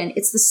once again,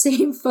 it's the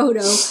same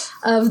photo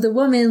of the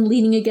woman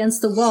leaning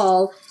against the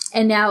wall.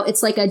 And now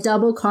it's like a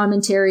double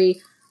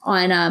commentary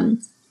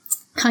on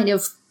kind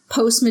of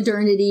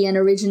post-modernity and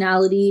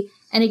originality.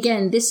 And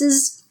again, this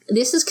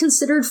is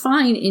considered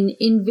fine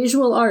in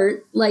visual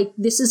art. Like,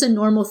 this is a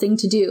normal thing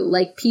to do.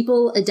 Like,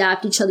 people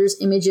adapt each other's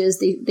images.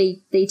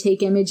 They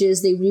take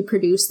images, they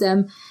reproduce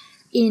them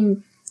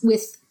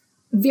with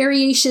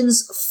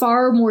variations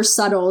far more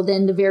subtle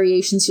than the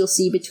variations you'll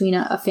see between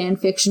a fan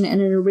fiction and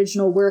an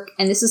original work.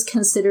 And this is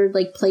considered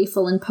like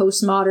playful and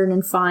postmodern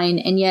and fine.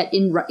 And yet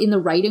in the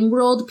writing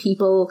world,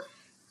 people,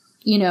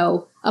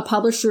 a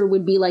publisher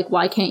would be like,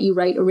 why can't you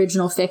write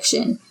original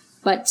fiction?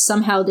 But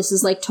somehow this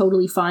is like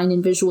totally fine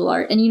in visual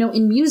art. And, you know,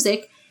 in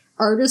music,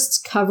 artists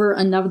cover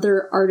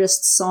another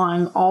artist's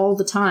song all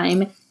the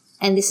time.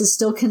 And this is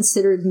still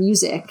considered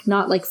music,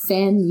 not like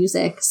fan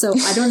music. So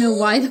I don't know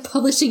why the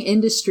publishing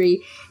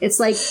industry, it's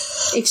like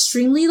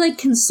extremely like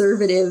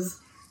conservative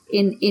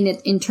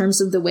in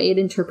terms of the way it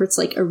interprets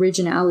like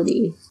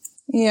originality.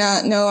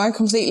 Yeah, no, I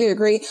completely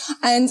agree.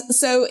 And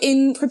so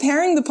in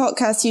preparing the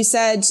podcast, you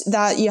said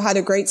that you had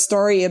a great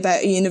story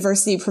about a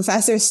university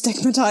professor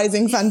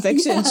stigmatizing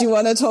fanfiction. Yeah. Do you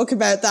want to talk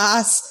about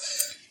that?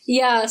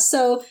 Yeah.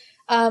 So,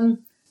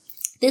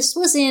 this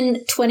was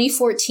in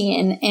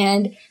 2014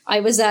 and I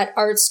was at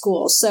art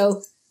school.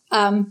 So,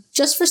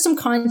 just for some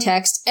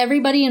context,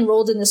 everybody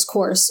enrolled in this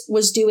course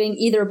was doing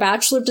either a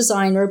Bachelor of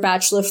Design or a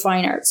Bachelor of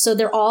Fine Arts. So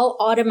they're all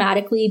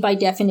automatically, by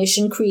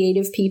definition,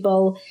 creative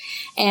people.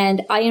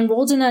 And I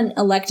enrolled in an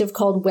elective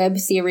called Web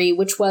Theory,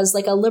 which was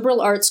like a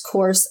liberal arts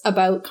course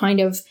about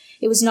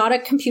it was not a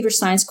computer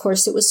science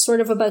course. It was sort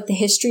of about the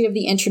history of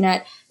the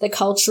internet, the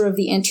culture of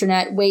the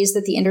internet, ways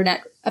that the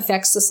internet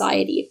affects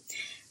society.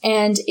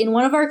 And in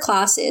one of our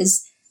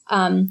classes,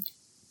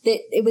 that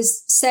it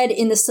was said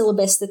in the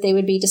syllabus that they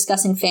would be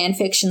discussing fan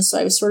fiction. So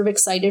I was sort of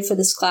excited for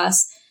this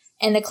class.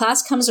 And the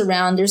class comes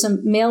around. There's a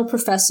male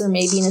professor,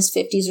 maybe in his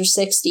 50s or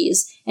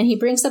 60s, and he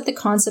brings up the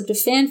concept of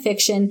fan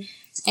fiction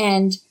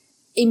and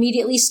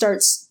immediately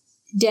starts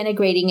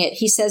denigrating it.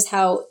 He says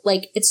how,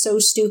 like, it's so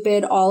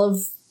stupid. All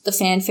of the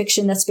fan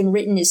fiction that's been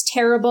written is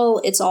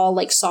terrible. It's all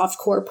like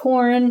softcore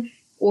porn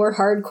or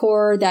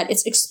hardcore, that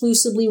it's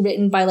exclusively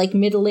written by like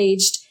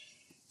middle-aged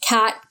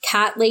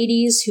cat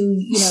ladies who,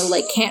 you know,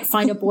 like can't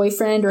find a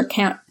boyfriend or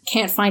can't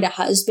find a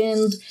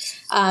husband.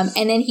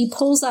 And then he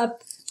pulls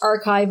up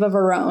Archive of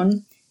Our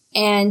Own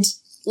and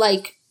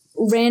like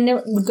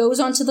goes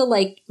onto the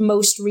like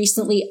most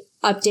recently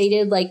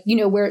updated, like, you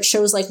know, where it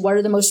shows like what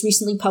are the most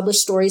recently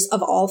published stories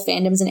of all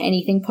fandoms and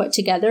anything put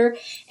together,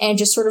 and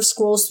just sort of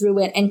scrolls through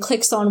it and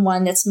clicks on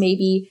one that's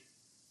maybe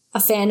a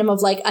fandom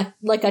of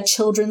like a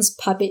children's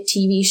puppet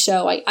TV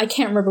show. I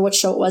can't remember what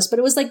show it was, but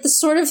it was like the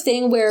sort of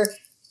thing where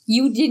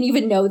you didn't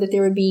even know that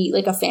there would be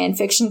like a fan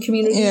fiction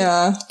community.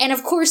 Yeah. And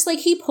of course, like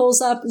he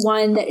pulls up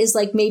one that is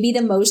like maybe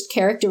the most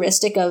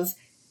characteristic of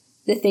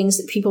the things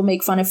that people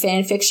make fun of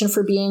fan fiction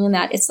for being, in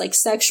that it's like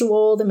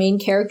sexual. The main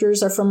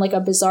characters are from like a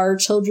bizarre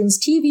children's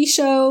TV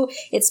show.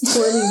 It's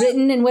poorly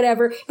written and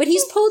whatever. But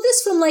he's pulled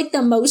this from like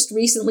the most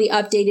recently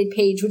updated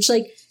page, which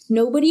like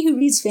nobody who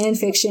reads fan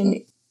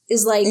fiction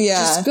is like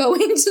just going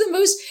to the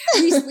most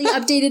recently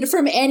updated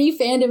from any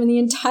fandom in the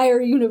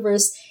entire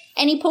universe.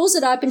 And he pulls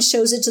it up and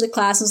shows it to the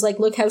class and is like,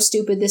 look how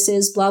stupid this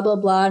is, blah, blah,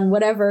 blah, and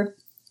whatever.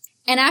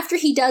 And after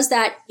he does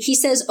that, he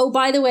says, oh,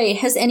 by the way,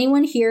 has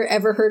anyone here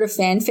ever heard of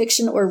fan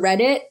fiction or read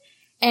it?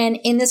 And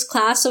in this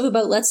class of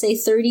about, let's say,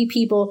 30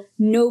 people,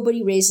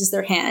 nobody raises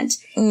their hand.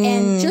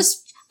 And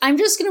I'm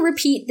just going to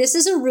repeat, this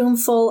is a room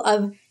full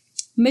of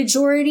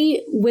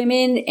majority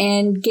women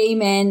and gay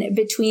men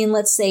between,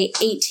 let's say,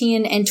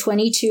 18 and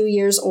 22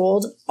 years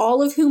old,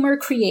 all of whom are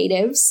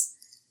creatives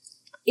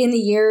in the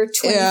year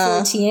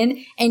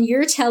 2014, and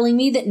you're telling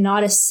me that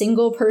not a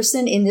single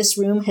person in this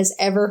room has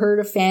ever heard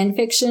of fan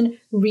fiction?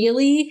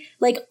 Really?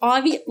 Like,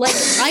 I'm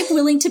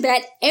willing to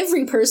bet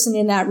every person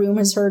in that room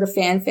has heard of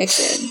fan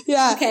fiction.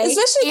 Yeah, okay?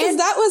 Especially because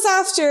that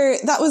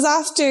was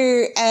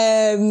after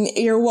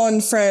your one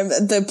from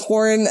the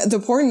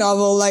porn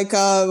novel, like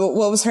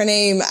what was her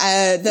name?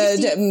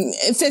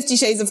 The 50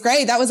 Shades of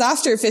Grey. That was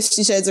after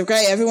 50 Shades of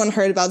Grey. Everyone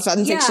heard about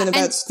fan fiction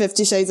about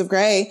 50 Shades of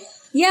Grey.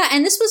 Yeah,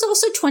 and this was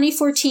also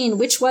 2014,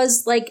 which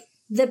was like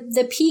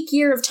the peak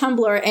year of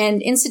Tumblr,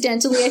 and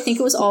incidentally, I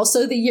think it was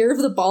also the year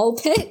of the ball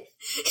pit.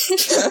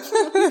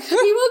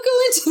 We won't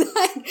go into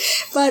that,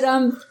 but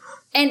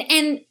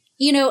and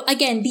you know,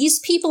 again, these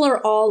people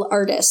are all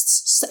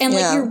artists, and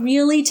like you're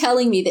really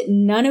telling me that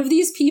none of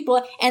these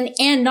people,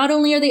 and not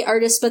only are they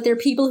artists, but they're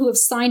people who have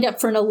signed up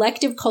for an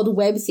elective called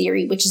Web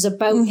Theory, which is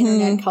about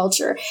internet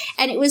culture,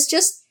 and it was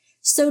just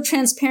so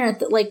transparent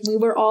that like we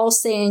were all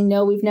saying,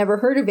 no, we've never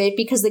heard of it,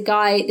 because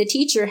the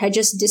teacher had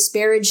just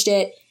disparaged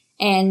it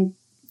and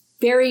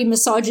very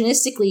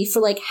misogynistically for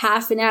like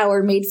half an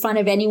hour made fun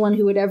of anyone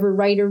who would ever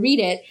write or read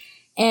it.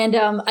 And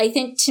I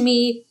think, to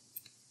me,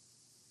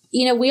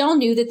 you know, we all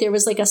knew that there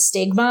was like a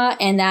stigma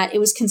and that it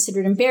was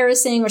considered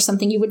embarrassing or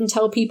something you wouldn't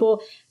tell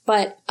people.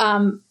 But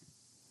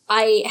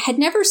I had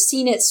never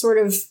seen it sort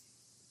of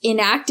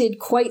enacted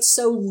quite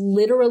so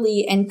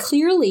literally and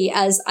clearly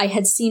as I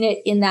had seen it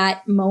in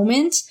that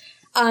moment.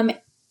 And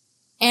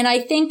I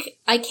think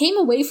I came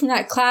away from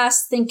that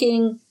class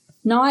thinking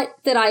not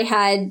that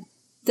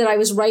I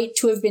was right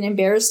to have been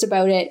embarrassed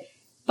about it,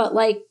 but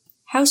like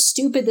how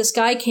stupid this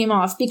guy came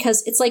off,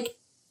 because it's like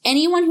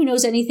anyone who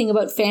knows anything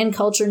about fan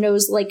culture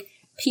knows like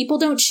people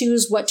don't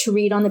choose what to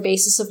read on the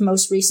basis of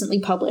most recently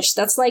published.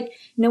 That's like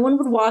no one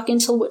would walk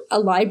into a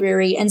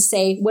library and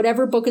say,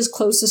 whatever book is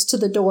closest to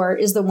the door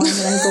is the one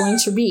that I'm going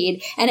to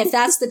read. And if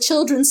that's the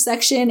children's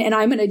section and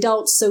I'm an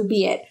adult, so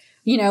be it.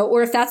 You know,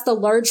 or if that's the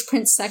large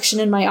print section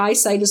and my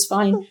eyesight is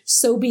fine,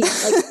 so be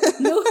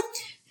it. Like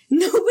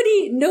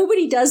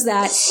Nobody does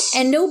that.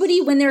 And nobody,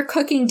 when they're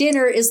cooking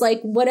dinner, is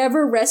like,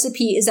 whatever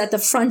recipe is at the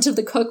front of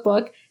the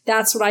cookbook,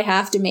 that's what I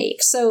have to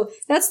make. So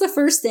that's the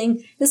first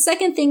thing. The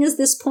second thing is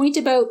this point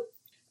about,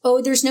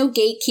 oh, there's no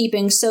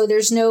gatekeeping, so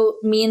there's no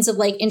means of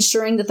like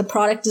ensuring that the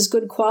product is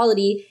good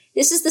quality.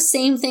 This is the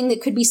same thing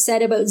that could be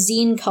said about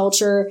zine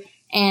culture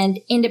and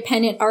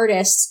independent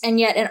artists. And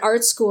yet at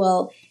art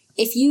school,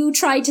 if you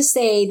tried to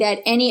say that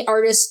any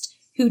artist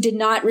who did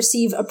not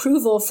receive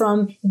approval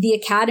from the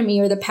academy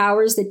or the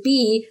powers that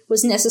be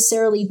was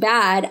necessarily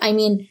bad, I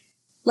mean,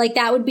 like,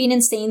 that would be an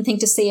insane thing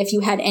to say if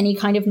you had any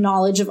kind of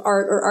knowledge of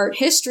art or art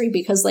history,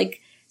 because like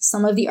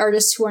some of the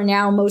artists who are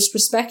now most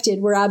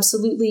respected were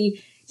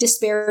absolutely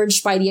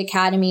disparaged by the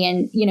academy,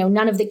 and, you know,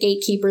 none of the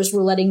gatekeepers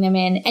were letting them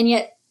in. And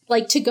yet,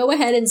 like, to go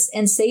ahead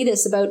and say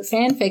this about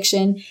fan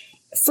fiction,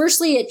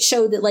 firstly, it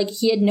showed that like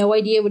he had no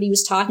idea what he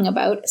was talking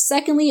about.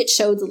 Secondly, it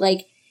showed that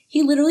like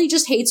he literally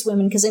just hates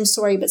women, because I'm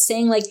sorry, but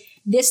saying like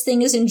this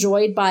thing is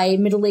enjoyed by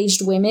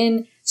middle-aged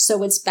women,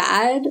 so it's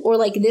bad, or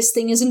like this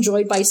thing is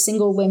enjoyed by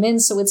single women,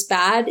 so it's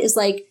bad, is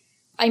like,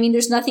 I mean,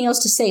 there's nothing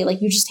else to say.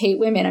 Like, you just hate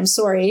women. I'm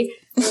sorry.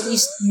 Or at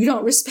least you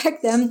don't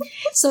respect them.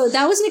 So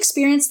that was an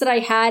experience that I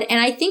had. And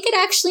I think it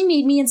actually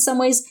made me in some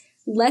ways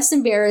less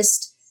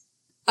embarrassed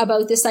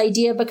about this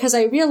idea, because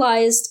I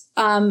realized,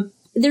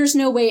 there's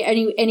no way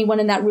anyone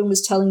in that room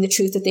was telling the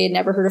truth that they had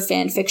never heard of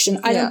fan fiction.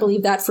 I don't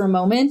believe that for a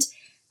moment.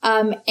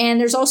 And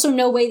there's also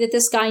no way that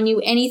this guy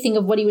knew anything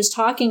of what he was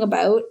talking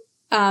about.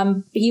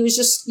 He was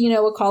just, you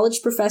know, a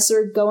college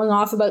professor going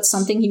off about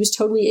something he was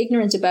totally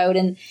ignorant about.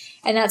 And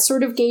that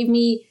sort of gave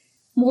me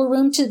more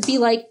room to be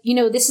like, you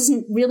know, this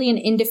isn't really an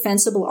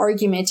indefensible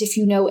argument if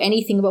you know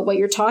anything about what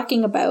you're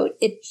talking about.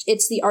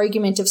 It's the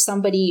argument of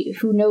somebody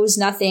who knows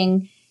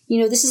nothing.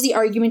 You know, this is the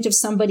argument of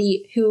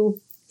somebody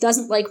who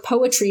doesn't like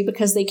poetry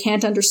because they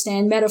can't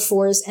understand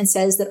metaphors and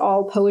says that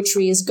all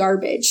poetry is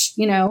garbage,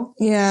 you know?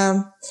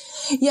 Yeah.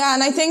 Yeah.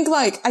 And I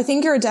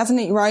think you're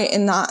definitely right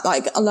in that,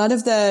 like, a lot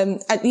of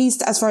the, at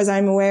least as far as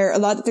I'm aware, a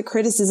lot of the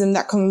criticism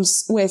that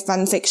comes with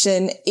fan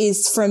fiction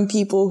is from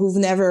people who've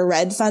never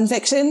read fan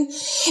fiction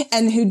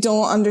and who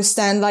don't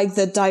understand like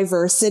the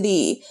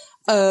diversity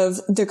of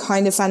the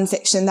kind of fan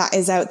fiction that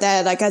is out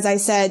there. Like, as I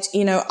said,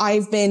 you know,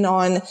 I've been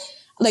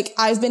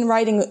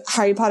writing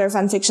Harry Potter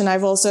fan fiction.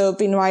 I've also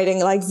been writing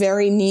like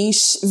very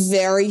niche,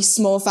 very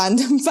small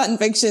fandom fan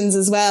fictions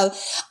as well.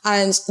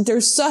 And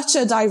there's such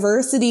a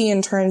diversity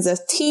in terms of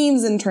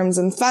themes, in terms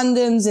of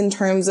fandoms, in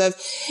terms of,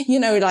 you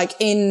know, like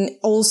in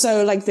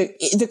also like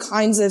the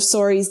kinds of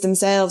stories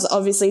themselves.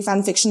 Obviously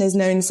fan fiction is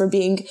known for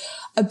being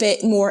a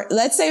bit more,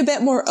 let's say a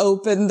bit more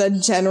open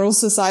than general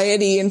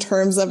society in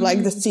terms of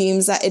like the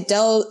themes that it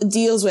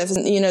deals with.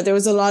 And, you know, there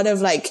was a lot of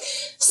like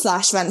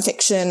slash fan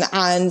fiction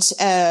and,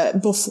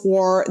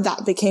 before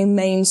that became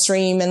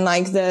mainstream in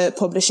like the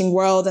publishing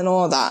world and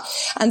all that.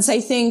 And so I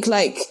think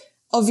like,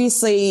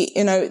 obviously,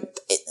 you know,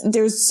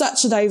 there's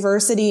such a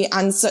diversity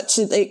and such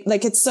a,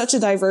 like, it's such a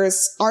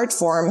diverse art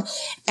form.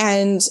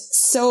 And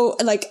so,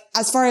 like,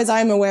 as far as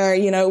I'm aware,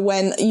 you know,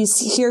 when you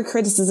hear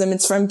criticism,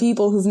 it's from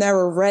people who've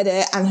never read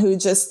it and who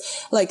just,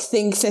 like,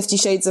 think 50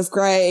 Shades of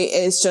Grey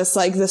is just,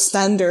 like, the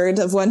standard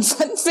of what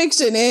fan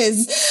fiction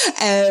is,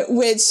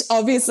 which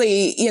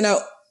obviously, you know,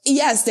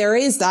 yes, there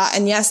is that.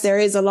 And yes, there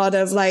is a lot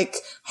of like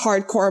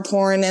hardcore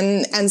porn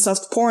and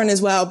soft porn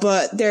as well.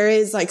 But there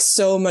is like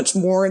so much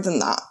more than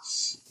that.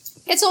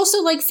 It's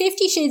also like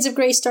 50 Shades of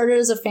Grey started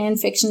as a fan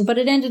fiction, but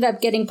it ended up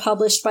getting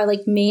published by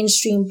like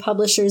mainstream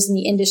publishers in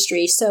the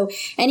industry. So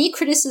any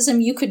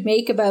criticism you could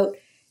make about,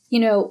 you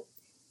know,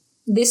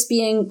 this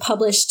being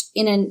published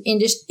in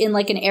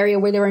like an area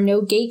where there are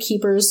no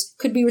gatekeepers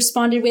could be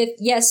responded with,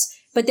 yes,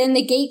 but then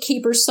the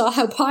gatekeepers saw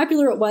how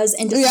popular it was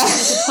and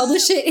decided to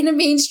publish it in a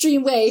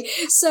mainstream way.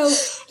 So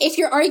if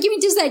your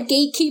argument is that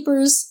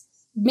gatekeepers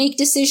make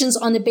decisions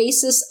on the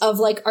basis of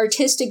like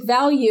artistic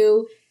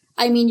value,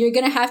 I mean, you're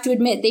going to have to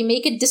admit they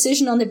make a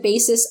decision on the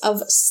basis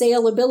of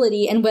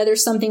saleability and whether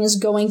something is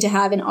going to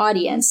have an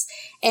audience.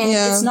 And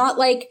it's not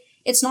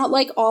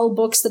like all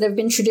books that have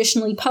been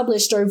traditionally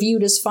published are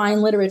viewed as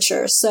fine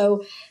literature.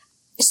 So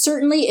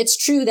certainly it's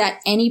true that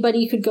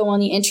anybody could go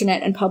on the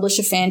internet and publish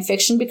a fan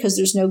fiction because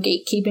there's no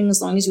gatekeeping. As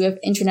long as you have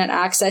internet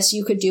access,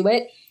 you could do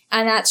it.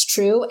 And that's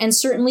true. And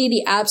certainly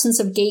the absence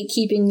of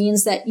gatekeeping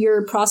means that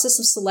your process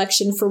of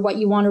selection for what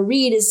you want to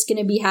read is going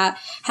to be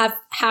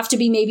have to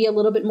be maybe a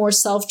little bit more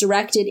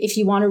self-directed if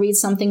you want to read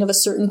something of a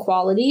certain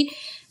quality.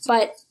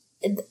 But,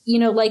 you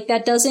know, like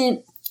that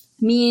doesn't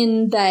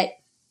mean that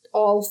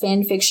all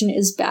fan fiction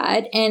is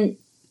bad. And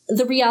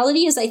the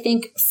reality is, I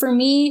think for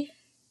me,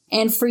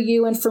 and for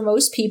you and for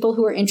most people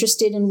who are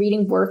interested in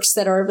reading works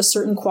that are of a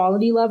certain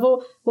quality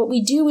level, what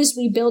we do is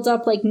we build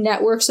up like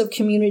networks of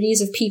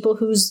communities of people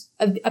whose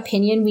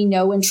opinion we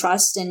know and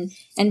trust and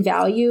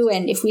value.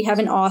 And if we have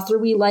an author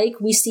we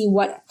like, we see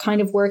what kind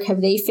of work have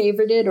they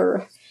favorited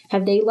or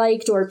have they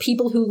liked, or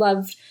people who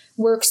loved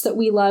works that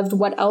we loved,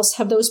 what else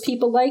have those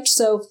people liked?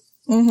 So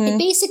it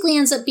basically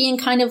ends up being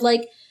kind of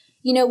like,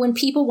 you know, when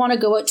people want to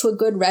go out to a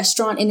good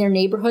restaurant in their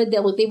neighborhood,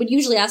 they would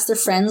usually ask their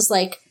friends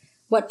like,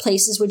 what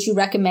places would you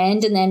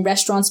recommend? And then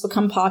restaurants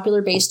become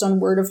popular based on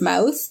word of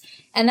mouth.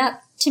 And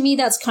that, to me,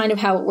 that's kind of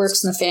how it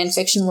works in the fan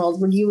fiction world.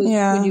 Would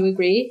you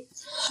agree?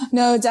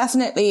 No,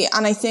 definitely.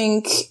 And I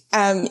think,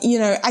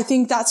 I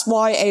think that's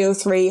why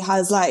AO3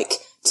 has like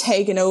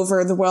taken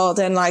over the world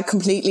and like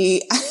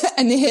completely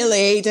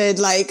annihilated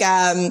like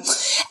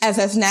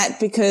FFnet,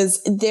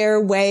 because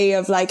their way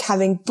of like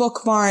having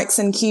bookmarks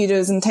and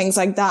kudos and things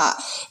like that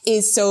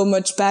is so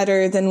much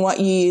better than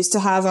what you used to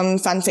have on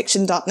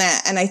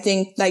fanfiction.net. And I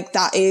think like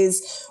that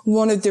is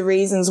one of the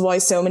reasons why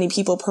so many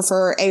people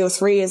prefer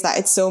AO3, is that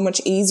it's so much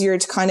easier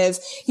to kind of,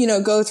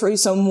 go through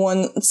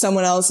someone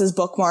else's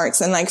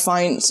bookmarks and like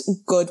find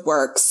good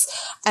works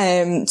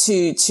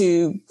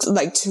to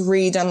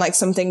read, and like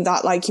something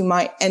that like you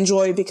might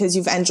enjoy because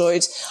you've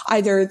enjoyed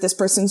either this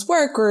person's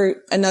work or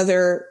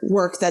another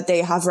work that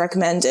they have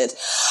recommended.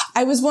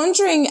 I was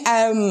wondering,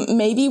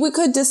 maybe we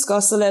could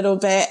discuss a little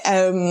bit,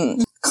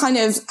 kind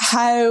of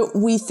how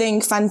we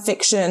think fan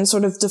fiction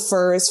sort of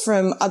differs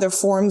from other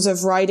forms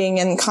of writing,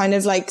 and kind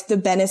of like the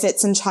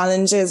benefits and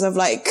challenges of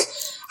like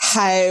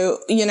how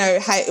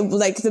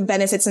the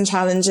benefits and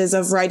challenges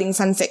of writing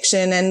fan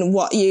fiction, and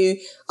what you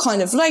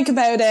kind of like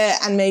about it,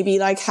 and maybe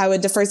like how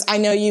it differs. I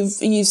know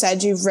you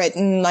said you've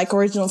written like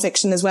original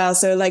fiction as well.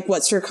 So like,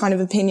 what's your kind of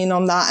opinion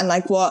on that, and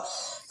like what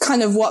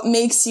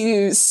makes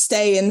you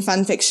stay in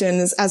fan fiction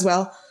as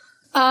well?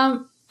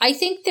 I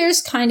think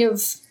there's kind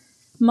of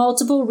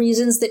multiple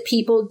reasons that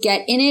people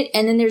get in it,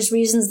 and then there's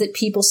reasons that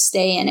people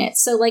stay in it.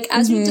 So like,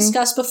 as we've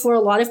discussed before, a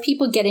lot of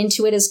people get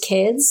into it as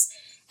kids,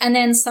 and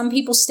then some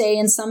people stay,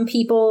 and some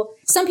people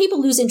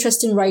lose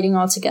interest in writing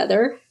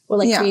altogether, or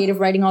like creative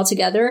writing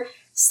altogether.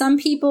 Some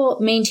people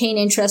maintain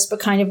interest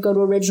but kind of go to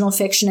original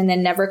fiction and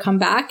then never come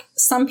back.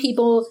 Some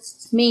people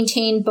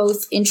maintain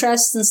both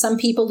interests, and some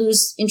people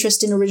lose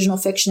interest in original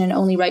fiction and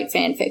only write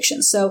fan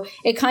fiction. So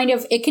it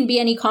can be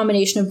any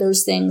combination of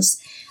those things.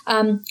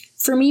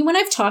 For me, when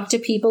I've talked to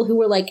people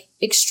who are like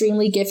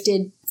extremely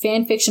gifted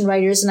fan fiction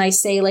writers, and I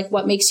say like,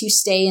 what makes you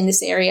stay in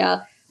this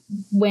area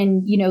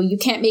when, you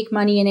can't make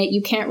money in it,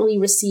 you can't really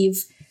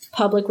receive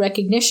public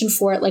recognition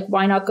for it, like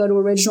why not go to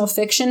original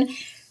fiction?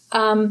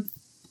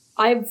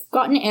 I've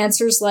gotten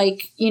answers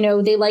like,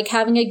 they like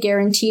having a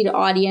guaranteed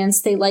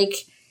audience. They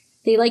like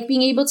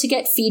being able to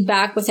get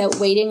feedback without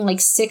waiting like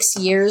 6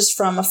 years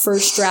from a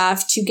first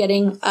draft to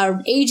getting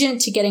an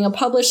agent, to getting a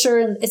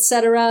publisher,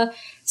 etc.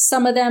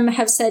 Some of them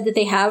have said that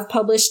they have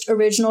published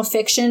original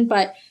fiction,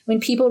 but when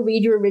people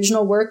read your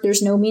original work,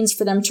 there's no means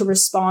for them to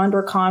respond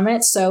or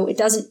comment. So it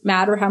doesn't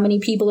matter how many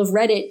people have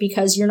read it,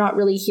 because you're not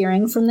really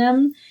hearing from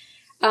them.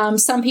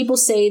 Some people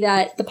say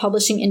that the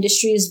publishing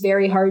industry is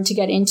very hard to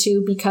get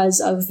into because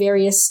of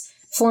various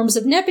forms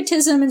of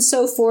nepotism and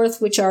so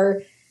forth, which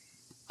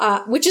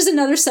is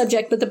another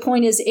subject. But the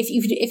point is, if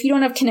you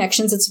don't have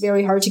connections, it's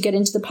very hard to get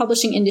into the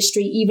publishing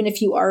industry, even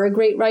if you are a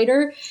great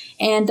writer.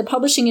 And the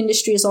publishing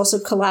industry is also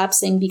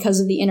collapsing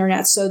because of the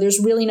internet. So there's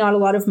really not a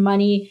lot of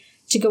money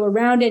to go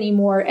around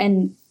anymore.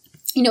 And,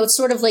 it's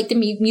sort of like the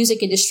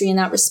music industry in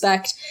that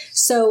respect.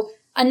 So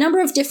a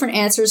number of different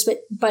answers,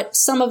 but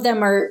some of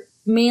them are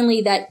mainly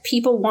that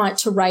people want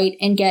to write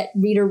and get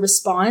reader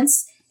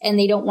response, and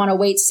they don't want to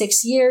wait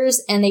 6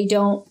 years, and they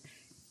don't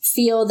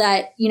feel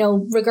that,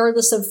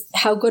 regardless of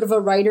how good of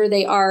a writer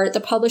they are, the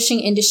publishing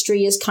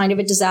industry is kind of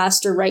a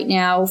disaster right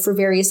now for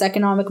various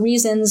economic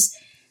reasons.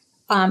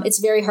 It's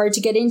very hard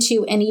to get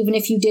into. And even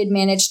if you did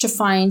manage to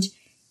find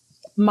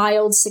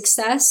mild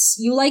success,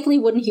 you likely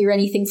wouldn't hear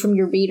anything from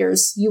your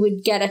readers. You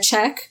would get a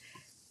check,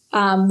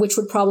 which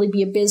would probably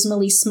be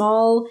abysmally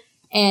small,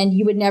 and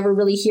you would never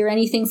really hear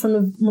anything from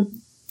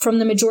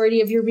the majority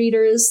of your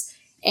readers.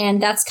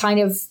 And that's kind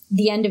of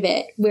the end of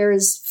it.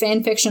 Whereas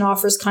fan fiction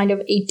offers kind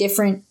of a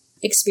different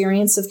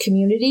experience of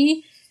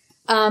community.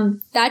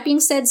 That being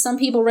said, some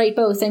people write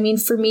both. I mean,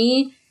 for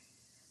me,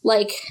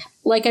 like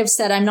I've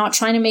said, I'm not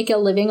trying to make a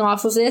living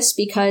off of this,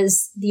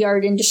 because the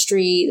art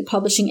industry, the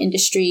publishing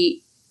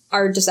industry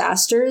are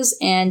disasters.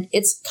 And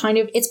it's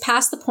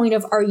past the point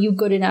of, are you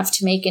good enough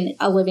to make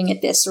a living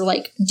at this? Or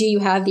like, do you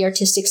have the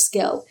artistic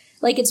skill?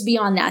 Like, it's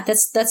beyond that.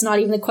 That's not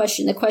even the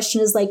question. The question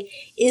is like,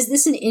 is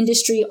this an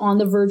industry on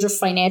the verge of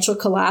financial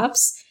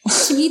collapse?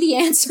 To me, the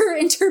answer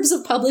in terms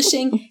of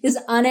publishing is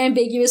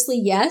unambiguously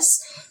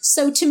yes.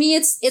 So to me,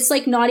 it's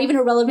like not even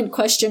a relevant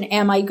question.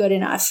 Am I good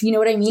enough? You know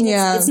what I mean?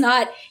 Yeah. It's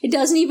not, it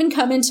doesn't even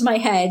come into my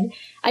head.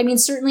 I mean,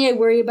 certainly I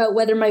worry about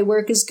whether my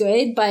work is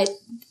good, but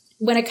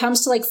when it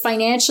comes to like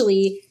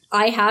financially,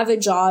 I have a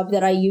job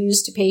that I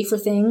use to pay for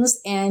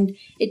things, and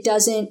it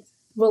doesn't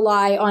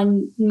rely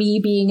on me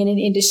being in an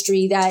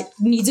industry that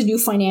needs a new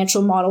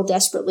financial model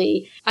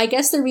desperately. I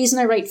guess the reason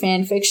I write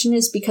fan fiction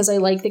is because I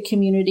like the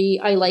community.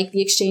 I like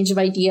the exchange of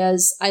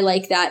ideas. I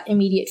like that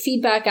immediate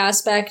feedback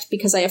aspect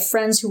because I have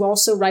friends who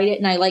also write it,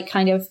 and I like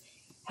kind of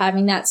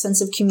having that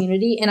sense of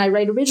community. And I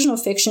write original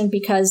fiction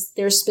because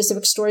there's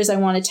specific stories I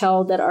want to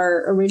tell that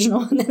are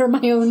original and that are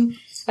my own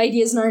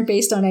ideas and aren't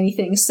based on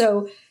anything.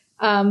 So,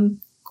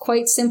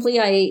 quite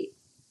simply,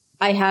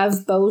 I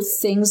have both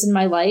things in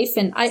my life.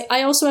 And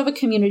I also have a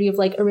community of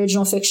like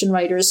original fiction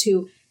writers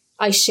who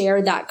I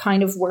share that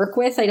kind of work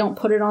with. I don't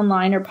put it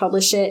online or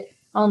publish it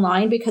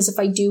online, because if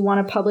I do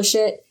want to publish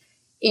it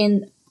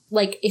in,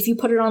 like, if you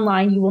put it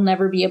online, you will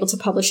never be able to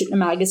publish it in a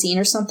magazine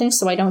or something.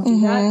 So I don't do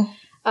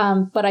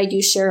that. But I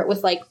do share it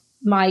with like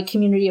my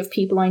community of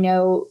people I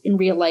know in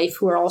real life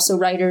who are also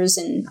writers.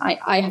 And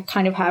I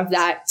kind of have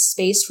that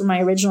space for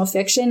my original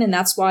fiction. And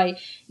that's why,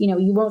 you know,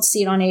 you won't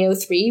see it on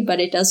AO3, but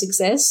it does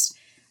exist.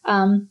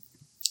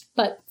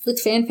 But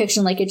with fan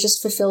fiction, like, it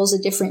just fulfills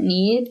a different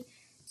need.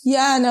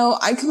 Yeah, no,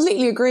 I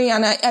completely agree.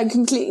 And I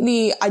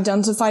completely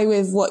identify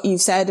with what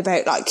you've said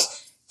about like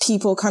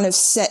people kind of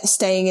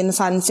staying in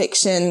fan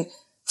fiction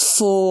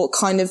for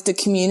kind of the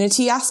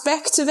community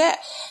aspect of it.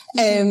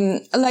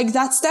 Like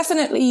that's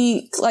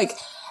definitely like,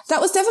 that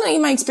was definitely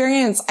my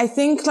experience. I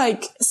think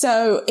like,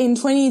 so in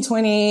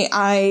 2020,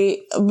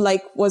 I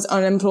like was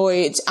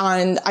unemployed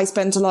and I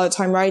spent a lot of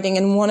time writing.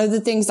 And one of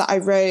the things that I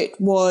wrote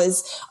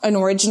was an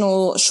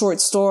original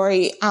short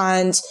story,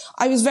 and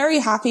I was very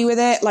happy with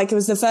it. Like it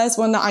was the first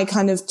one that I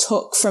kind of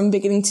took from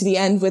beginning to the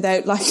end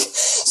without like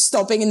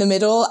stopping in the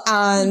middle.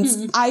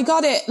 And I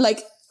got it,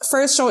 like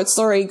first short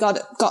story got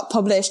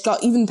published,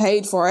 got even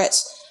paid for it.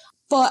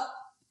 But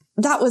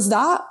that was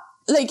that.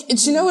 Like, do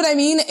you know what I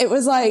mean? It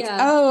was like,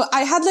 oh,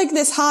 I had like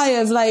this high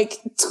of like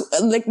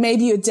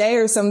maybe a day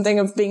or something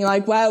of being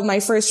like, wow, my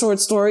first short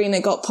story, and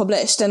it got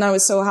published and I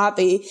was so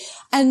happy.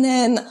 And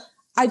then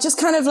I just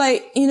kind of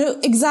like, you know,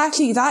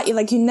 exactly that.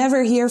 You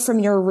never hear from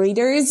your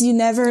readers. You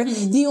never,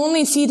 the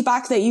only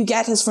feedback that you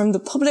get is from the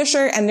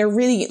publisher, and they're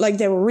really like,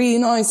 they were really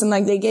nice and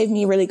like they gave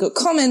me really good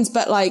comments,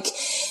 but like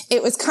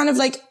it was kind of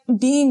like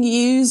being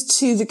used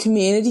to the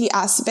community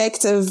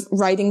aspect of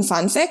writing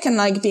fanfic and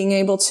like being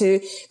able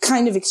to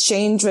kind of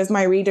exchange with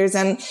my readers.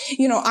 And,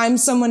 you know, I'm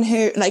someone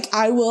who like,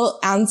 I will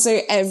answer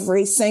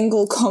every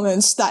single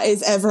comment that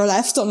is ever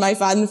left on my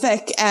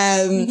fanfic.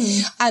 And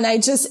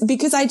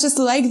because I just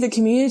like the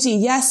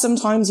community. Yes,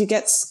 sometimes you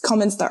get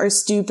comments that are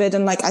stupid,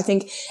 and like, I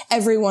think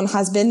everyone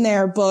has been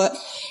there, but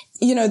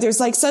you know, there's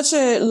like such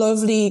a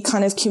lovely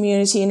kind of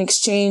community and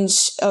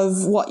exchange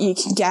of what you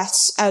can get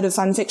out of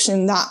fan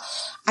fiction that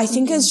I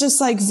think is just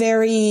like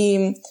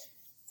very,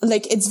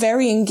 like it's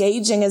very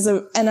engaging as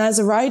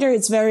a writer,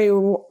 it's very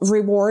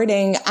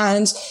rewarding.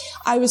 And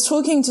I was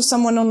talking to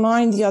someone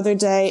online the other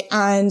day,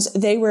 and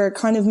they were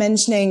kind of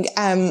mentioning,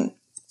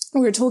 we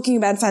were talking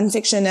about fan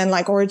fiction and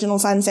like original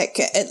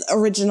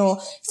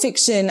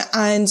fiction.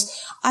 And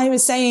I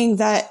was saying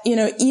that, you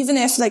know, even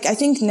if like, I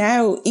think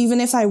now, even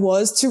if I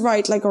was to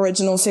write like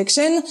original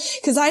fiction,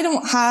 cause I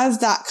don't have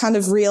that kind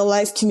of real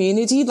life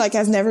community. Like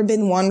I've never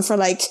been one for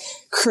like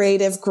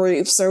creative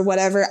groups or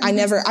whatever. I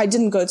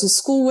didn't go to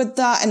school with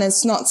that. And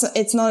it's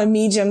not a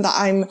medium that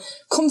I'm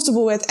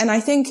comfortable with. And I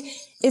think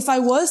if I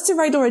was to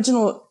write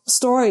original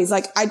stories,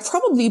 like I'd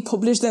probably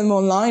publish them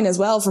online as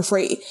well for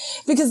free,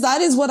 because that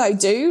is what I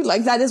do.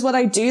 Like that is what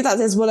I do. That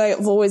is what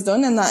I've always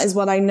done. And that is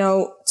what I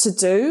know to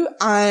do.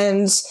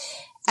 And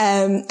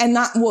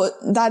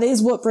that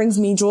is what brings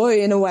me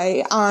joy in a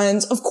way.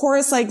 And of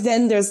course, like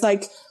then there's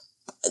like,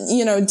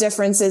 you know,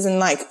 differences in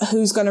like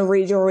who's going to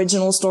read your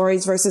original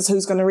stories versus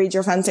who's going to read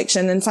your fan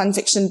fiction, and fan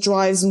fiction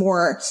drives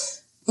more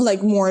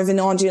of an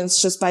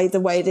audience just by the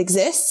way it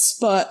exists.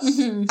 But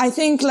I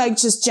think like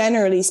just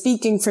generally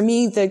speaking, for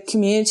me, the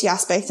community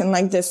aspect and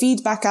like the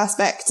feedback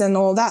aspect and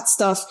all that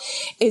stuff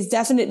is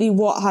definitely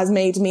what has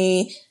made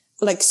me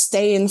like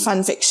stay in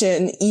fan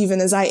fiction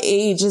even as I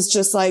age, is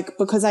just like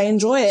because I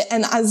enjoy it.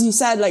 And as you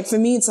said, like for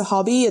me, it's a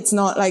hobby. It's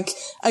not like,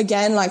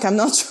 again, like I'm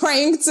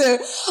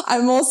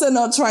also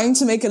not trying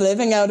to make a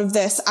living out of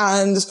this.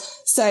 And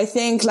so I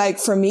think like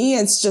for me,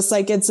 it's just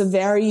like, it's a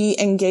very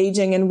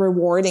engaging and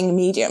rewarding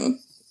medium.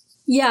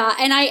 Yeah,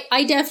 and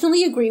I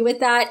definitely agree with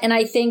that. And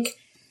I think,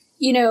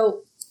 you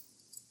know,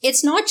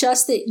 it's not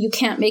just that you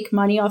can't make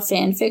money off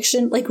fan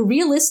fiction. Like,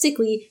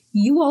 realistically,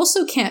 you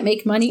also can't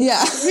make money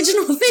off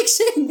original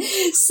fiction.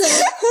 So,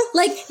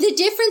 like, the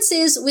difference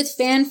is with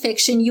fan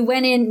fiction, you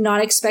went in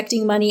not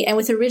expecting money. And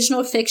with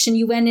original fiction,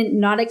 you went in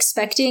not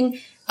expecting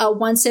a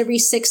once every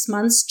 6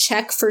 months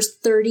check for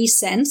 30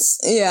 cents.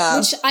 Yeah.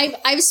 Which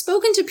I've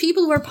spoken to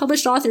people who are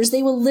published authors.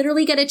 They will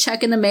literally get a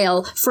check in the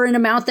mail for an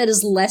amount that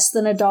is less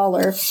than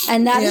 $1.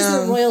 And that is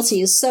their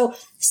royalties. So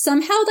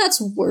somehow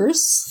that's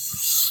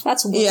worse.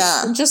 That's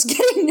worse than just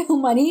getting no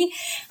money.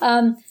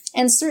 And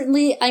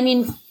certainly, I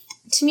mean,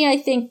 to me, I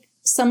think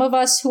some of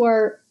us who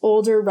are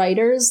older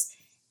writers,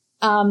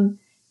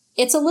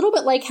 it's a little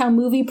bit like how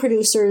movie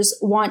producers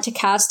want to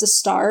cast a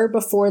star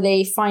before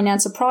they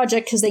finance a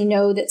project, because they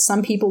know that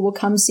some people will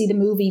come see the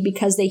movie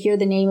because they hear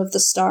the name of the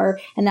star,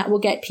 and that will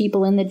get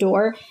people in the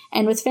door.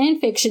 And with fan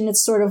fiction,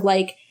 it's sort of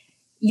like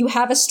you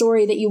have a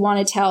story that you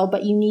want to tell,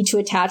 but you need to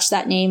attach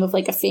that name of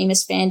like a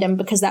famous fandom,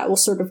 because that will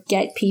sort of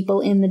get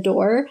people in the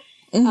door.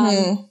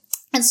 And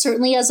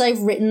certainly as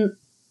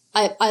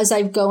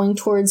I've going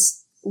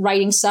towards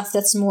writing stuff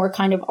that's more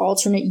kind of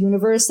alternate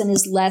universe and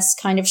is less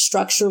kind of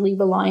structurally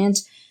reliant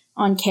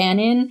on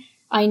canon,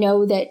 I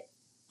know that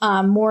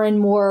more and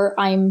more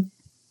I'm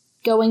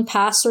going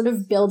past sort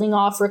of building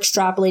off or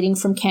extrapolating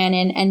from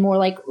canon and more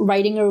like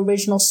writing an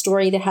original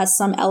story that has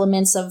some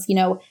elements of, you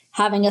know,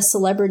 having a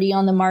celebrity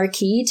on the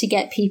marquee to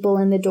get people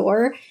in the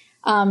door.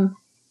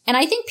 And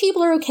I think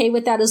people are okay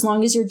with that as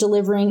long as you're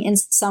delivering in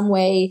some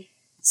way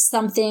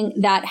something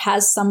that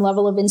has some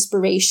level of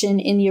inspiration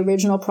in the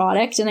original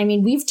product. And I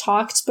mean, we've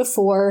talked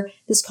before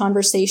this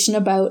conversation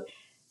about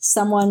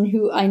someone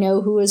who I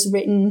know who has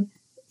written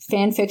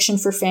fan fiction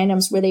for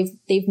fandoms where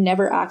they've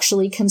never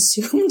actually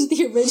consumed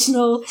the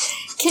original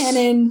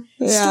canon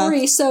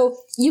story. So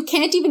you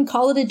can't even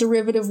call it a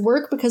derivative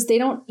work because they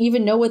don't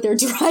even know what they're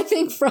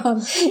deriving from.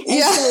 And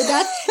so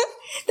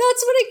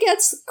that's when it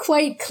gets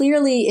quite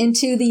clearly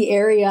into the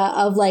area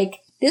of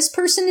like, this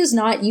person is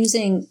not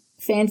using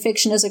fan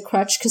fiction as a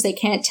crutch because they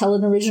can't tell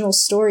an original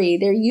story.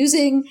 They're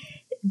using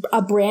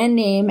a brand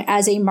name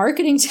as a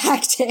marketing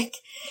tactic,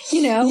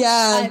 you know?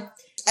 Yeah.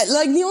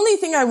 Like, the only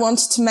thing I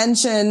wanted to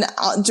mention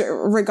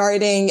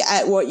regarding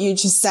what you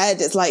just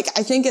said is, like,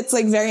 I think it's,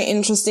 like, very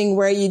interesting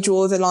where you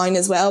draw the line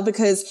as well,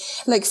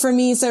 because, like, for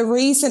me, so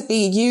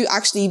recently you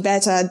actually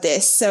betaed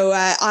this. So,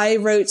 I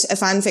wrote a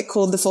fanfic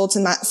called The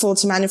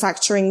Faulty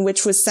Manufacturing,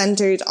 which was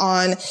centered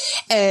on,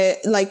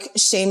 like,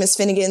 Seamus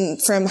Finnegan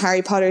from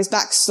Harry Potter's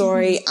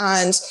backstory.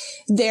 And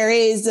there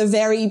is a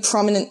very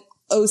prominent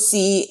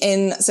OC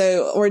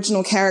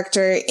original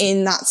character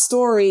in that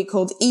story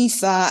called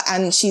Aoife,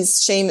 and she's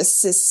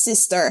Seamus's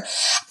sister.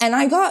 And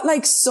I got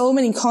like so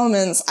many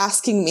comments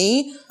asking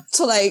me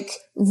to like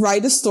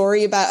write a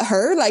story about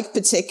her, like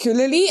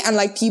particularly, and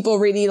like people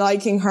really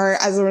liking her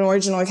as an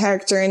original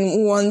character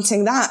and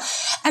wanting that.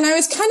 And I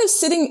was kind of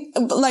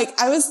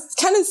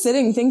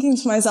sitting thinking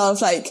to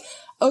myself, like,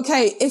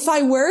 okay, if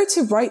I were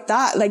to write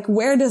that, like,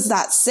 where does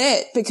that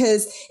sit?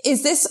 Because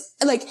is this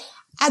like,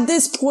 at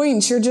this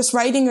point, you're just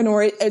writing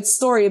a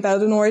story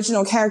about an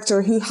original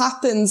character who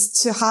happens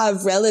to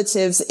have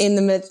relatives in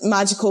the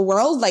magical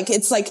world. Like,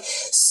 it's like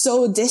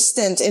so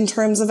distant in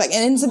terms of like,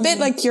 and it's a bit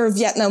like your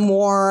Vietnam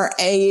War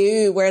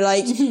AU, where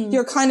like,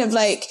 you're kind of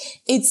like,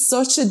 it's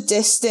such a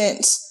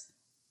distant,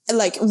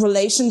 like,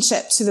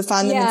 relationship to the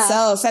fandom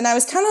itself. And I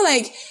was kind of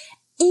like,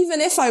 even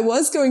if I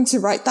was going to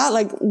write that,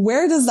 like,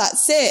 where does that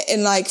sit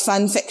in like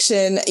fan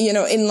fiction, you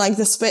know, in like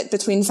the split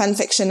between fan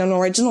fiction and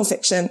original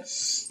fiction?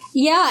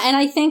 Yeah, and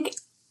I think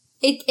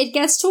it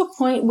gets to a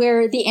point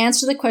where the answer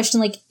to the question,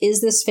 like, is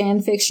this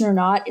fan fiction or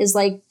not, is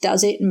like,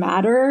 does it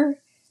matter?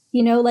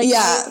 You know, like,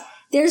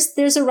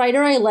 there's a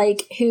writer I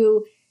like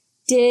who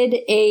did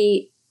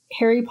a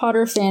Harry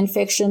Potter fan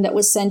fiction that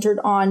was centered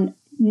on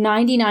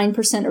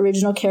 99%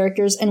 original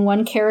characters and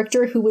one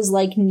character who was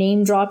like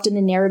name dropped in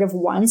the narrative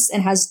once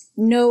and there's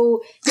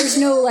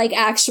no like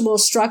actual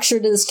structure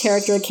to this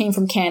character that came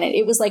from canon.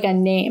 It was like a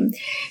name.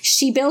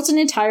 She built an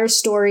entire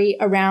story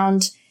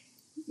around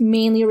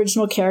mainly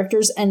original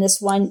characters and this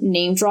one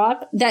name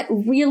drop that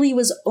really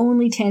was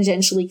only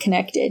tangentially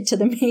connected to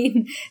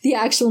the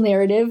actual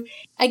narrative.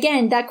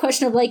 Again, that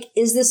question of like,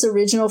 is this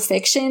original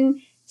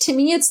fiction? To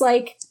me, it's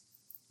like,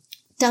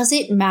 does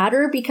it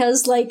matter?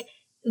 Because like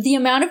the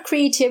amount of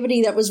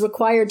creativity that was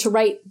required to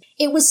write,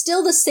 it was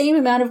still the same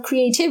amount of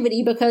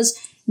creativity because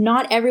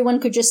not everyone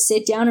could just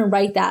sit down and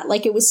write that.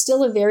 Like, it was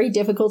still a very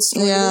difficult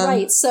story to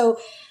write. So,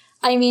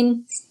 I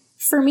mean,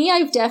 for me,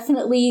 I've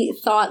definitely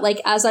thought, like,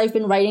 as I've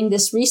been writing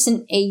this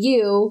recent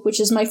AU,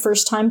 which is my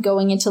first time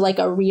going into, like,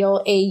 a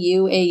real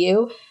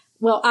AU.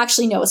 Well,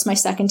 actually, no, it's my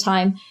second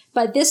time.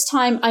 But this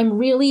time, I'm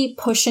really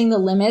pushing the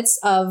limits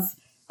of,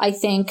 I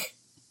think,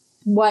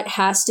 what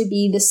has to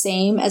be the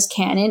same as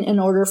canon in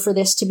order for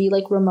this to be,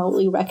 like,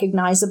 remotely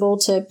recognizable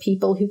to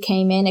people who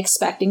came in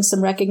expecting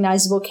some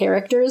recognizable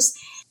characters.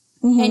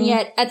 And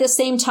yet, at the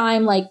same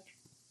time, like,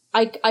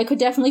 I could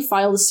definitely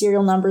file the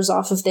serial numbers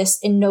off of this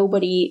and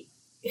nobody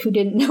who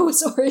didn't know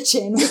its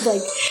origin would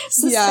like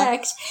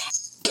suspect.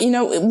 You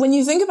know, when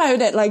you think about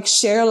it, like,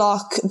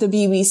 Sherlock, the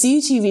BBC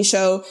TV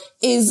show,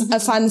 is a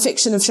fan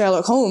fiction of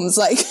Sherlock Holmes.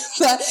 Like,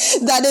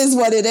 that is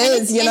what it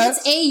is, you know? And it's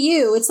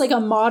AU. It's like a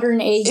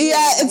modern AU. Yeah,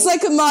 right? It's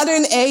like a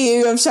modern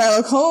AU of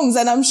Sherlock Holmes.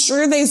 And I'm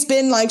sure there's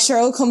been, like,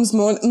 Sherlock Holmes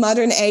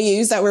modern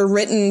AUs that were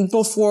written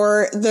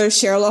before the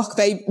Sherlock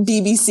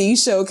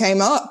BBC show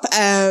came up.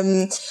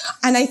 And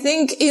I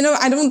think, you know,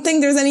 I don't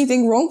think there's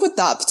anything wrong with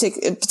that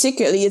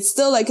particularly. It's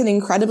still, like, an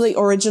incredibly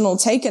original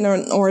take and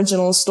an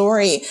original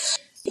story.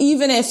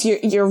 Even if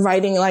you're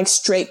writing like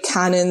straight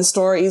canon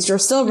stories, you're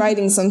still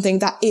writing something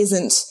that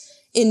isn't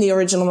in the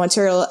original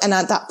material. And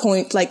at that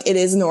point, like, it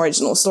is an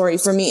original story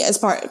for me as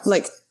far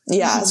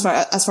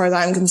as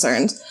I'm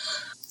concerned.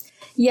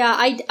 Yeah,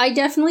 I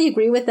definitely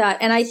agree with that.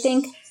 And I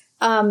think,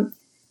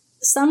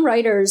 some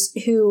writers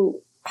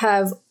who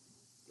have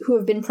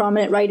been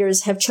prominent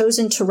writers have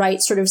chosen to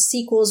write sort of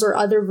sequels or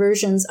other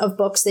versions of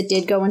books that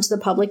did go into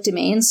the public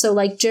domain. So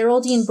like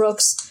Geraldine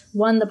Brooks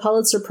won the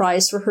Pulitzer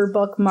Prize for her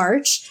book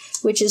March,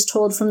 which is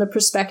told from the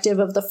perspective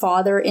of the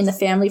father in the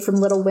family from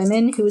Little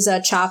Women, who's a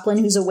chaplain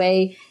who's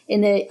away in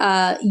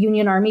the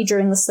Union Army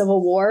during the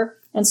Civil War.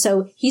 And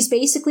so he's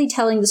basically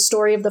telling the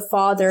story of the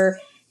father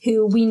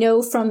who we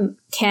know from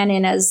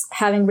canon as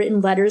having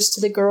written letters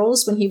to the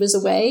girls when he was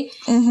away.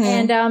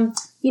 And,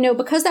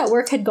 because that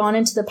work had gone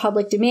into the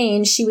public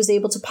domain, she was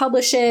able to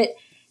publish it,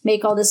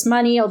 make all this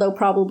money, although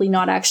probably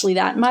not actually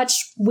that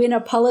much, win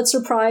a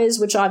Pulitzer Prize,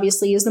 which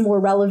obviously is the more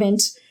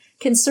relevant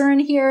concern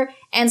here.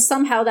 And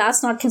somehow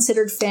that's not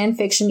considered fan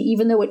fiction,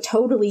 even though it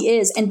totally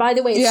is. And by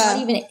the way,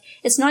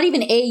 it's not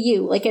even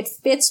AU. Like, it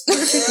fits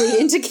perfectly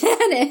into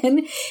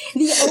canon.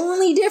 The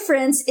only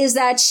difference is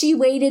that she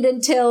waited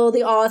until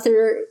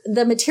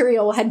the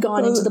material had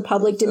gone into the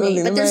public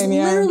domain. But there's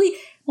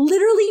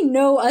literally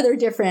no other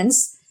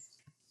difference.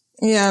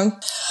 Yeah.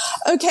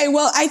 Okay,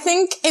 well, I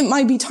think it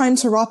might be time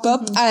to wrap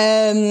up.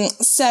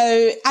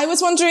 So I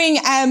was wondering,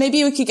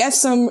 maybe we could get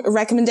some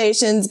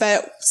recommendations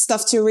about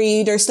stuff to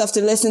read or stuff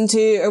to listen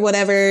to or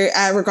whatever,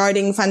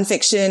 regarding fan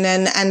fiction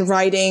and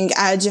writing.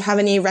 Do you have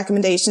any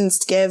recommendations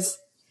to give?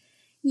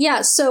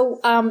 Yeah.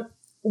 So,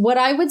 what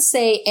I would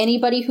say,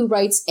 anybody who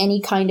writes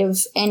any kind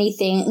of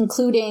anything,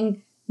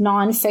 including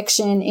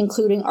nonfiction,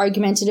 including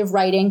argumentative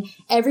writing,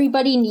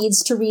 everybody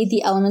needs to read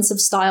The Elements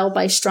of Style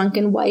by Strunk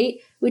and White,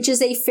 which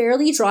is a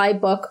fairly dry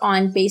book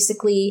on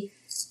basically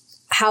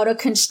how to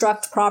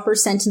construct proper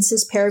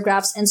sentences,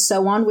 paragraphs, and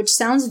so on, which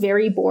sounds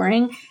very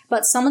boring.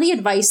 But some of the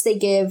advice they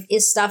give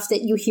is stuff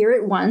that you hear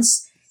it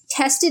once,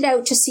 test it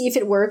out to see if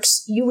it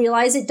works, you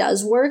realize it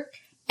does work,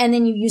 and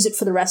then you use it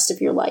for the rest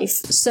of your life.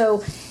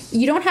 So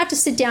you don't have to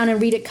sit down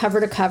and read it cover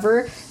to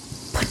cover.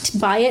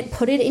 Buy it,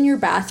 put it in your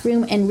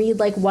bathroom, and read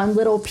like one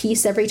little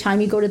piece every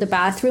time you go to the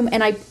bathroom.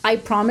 And I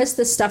promise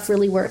this stuff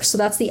really works. So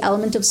that's The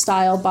Element of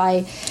Style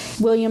by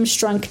William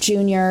Strunk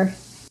Jr.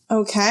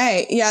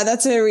 Okay. Yeah,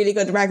 that's a really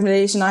good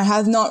recommendation. I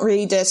have not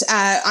read it.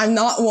 I'm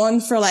not one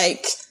for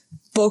like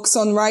books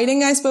on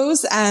writing, I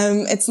suppose.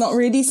 It's not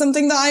really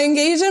something that I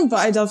engage in, but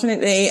I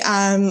definitely,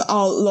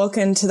 I'll look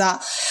into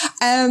that.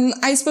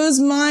 I suppose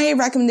my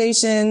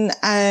recommendation,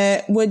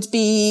 would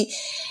be,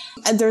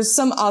 there's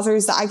some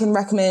authors that I can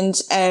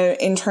recommend,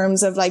 in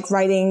terms of like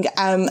writing,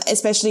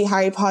 especially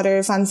Harry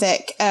Potter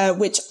fanfic,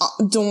 which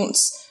don't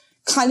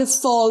kind of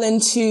fall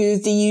into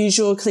the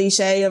usual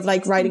cliche of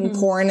like writing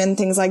porn and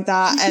things like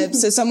that.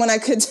 So I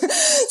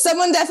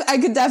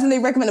could definitely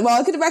recommend,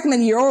 well, I could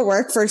recommend your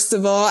work first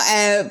of all,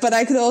 but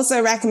I could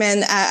also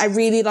recommend, I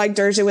really like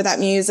Dirge Without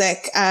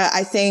Music.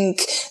 I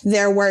think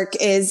their work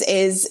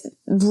is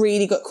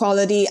really good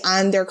quality,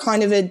 and they're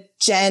kind of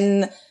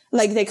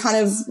they kind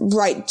of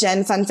write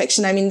gen fan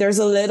fiction. I mean, there's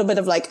a little bit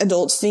of like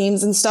adult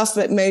themes and stuff,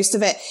 but most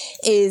of it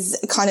is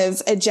kind of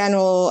a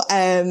general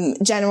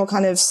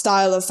kind of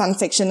style of fan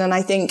fiction. And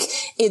I think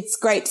it's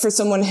great for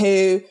someone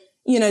who,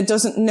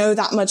 doesn't know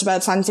that much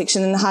about fan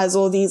fiction and has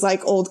all these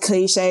like old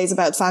cliches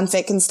about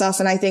fanfic and stuff.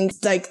 And I think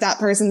like that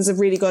person's a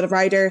really good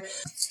writer.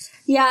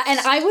 Yeah.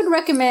 And I would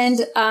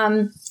recommend,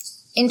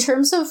 in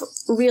terms of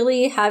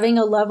really having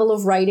a level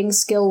of writing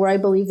skill where I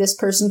believe this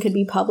person could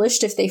be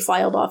published if they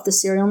filed off the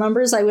serial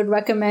numbers, I would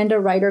recommend a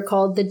writer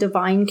called The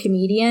Divine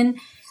Comedian,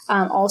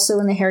 also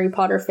in the Harry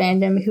Potter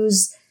fandom,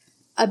 whose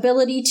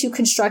ability to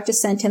construct a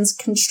sentence,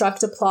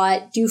 construct a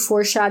plot, do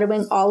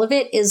foreshadowing, all of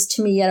it is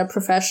to me at a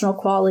professional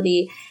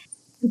quality.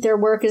 Their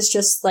work is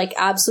just like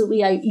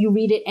absolutely, you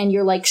read it and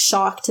you're like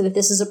shocked that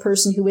this is a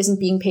person who isn't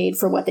being paid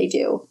for what they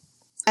do.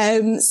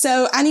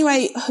 So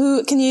anyway,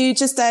 can you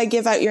just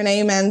give out your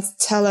name and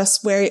tell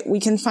us where we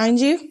can find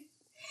you?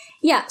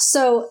 Yeah,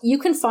 so you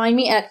can find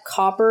me at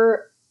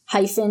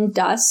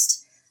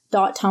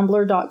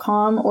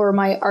copper-dust.tumblr.com, or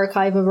my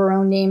archive of our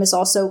own name is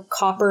also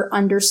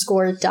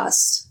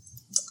copper_dust.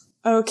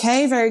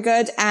 Okay, very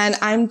good. And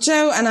I'm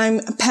Jo, and I'm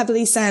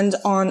Pebbly Send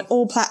on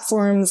all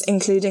platforms,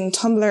 including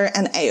Tumblr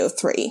and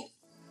AO3.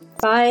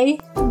 Bye.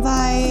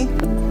 Bye.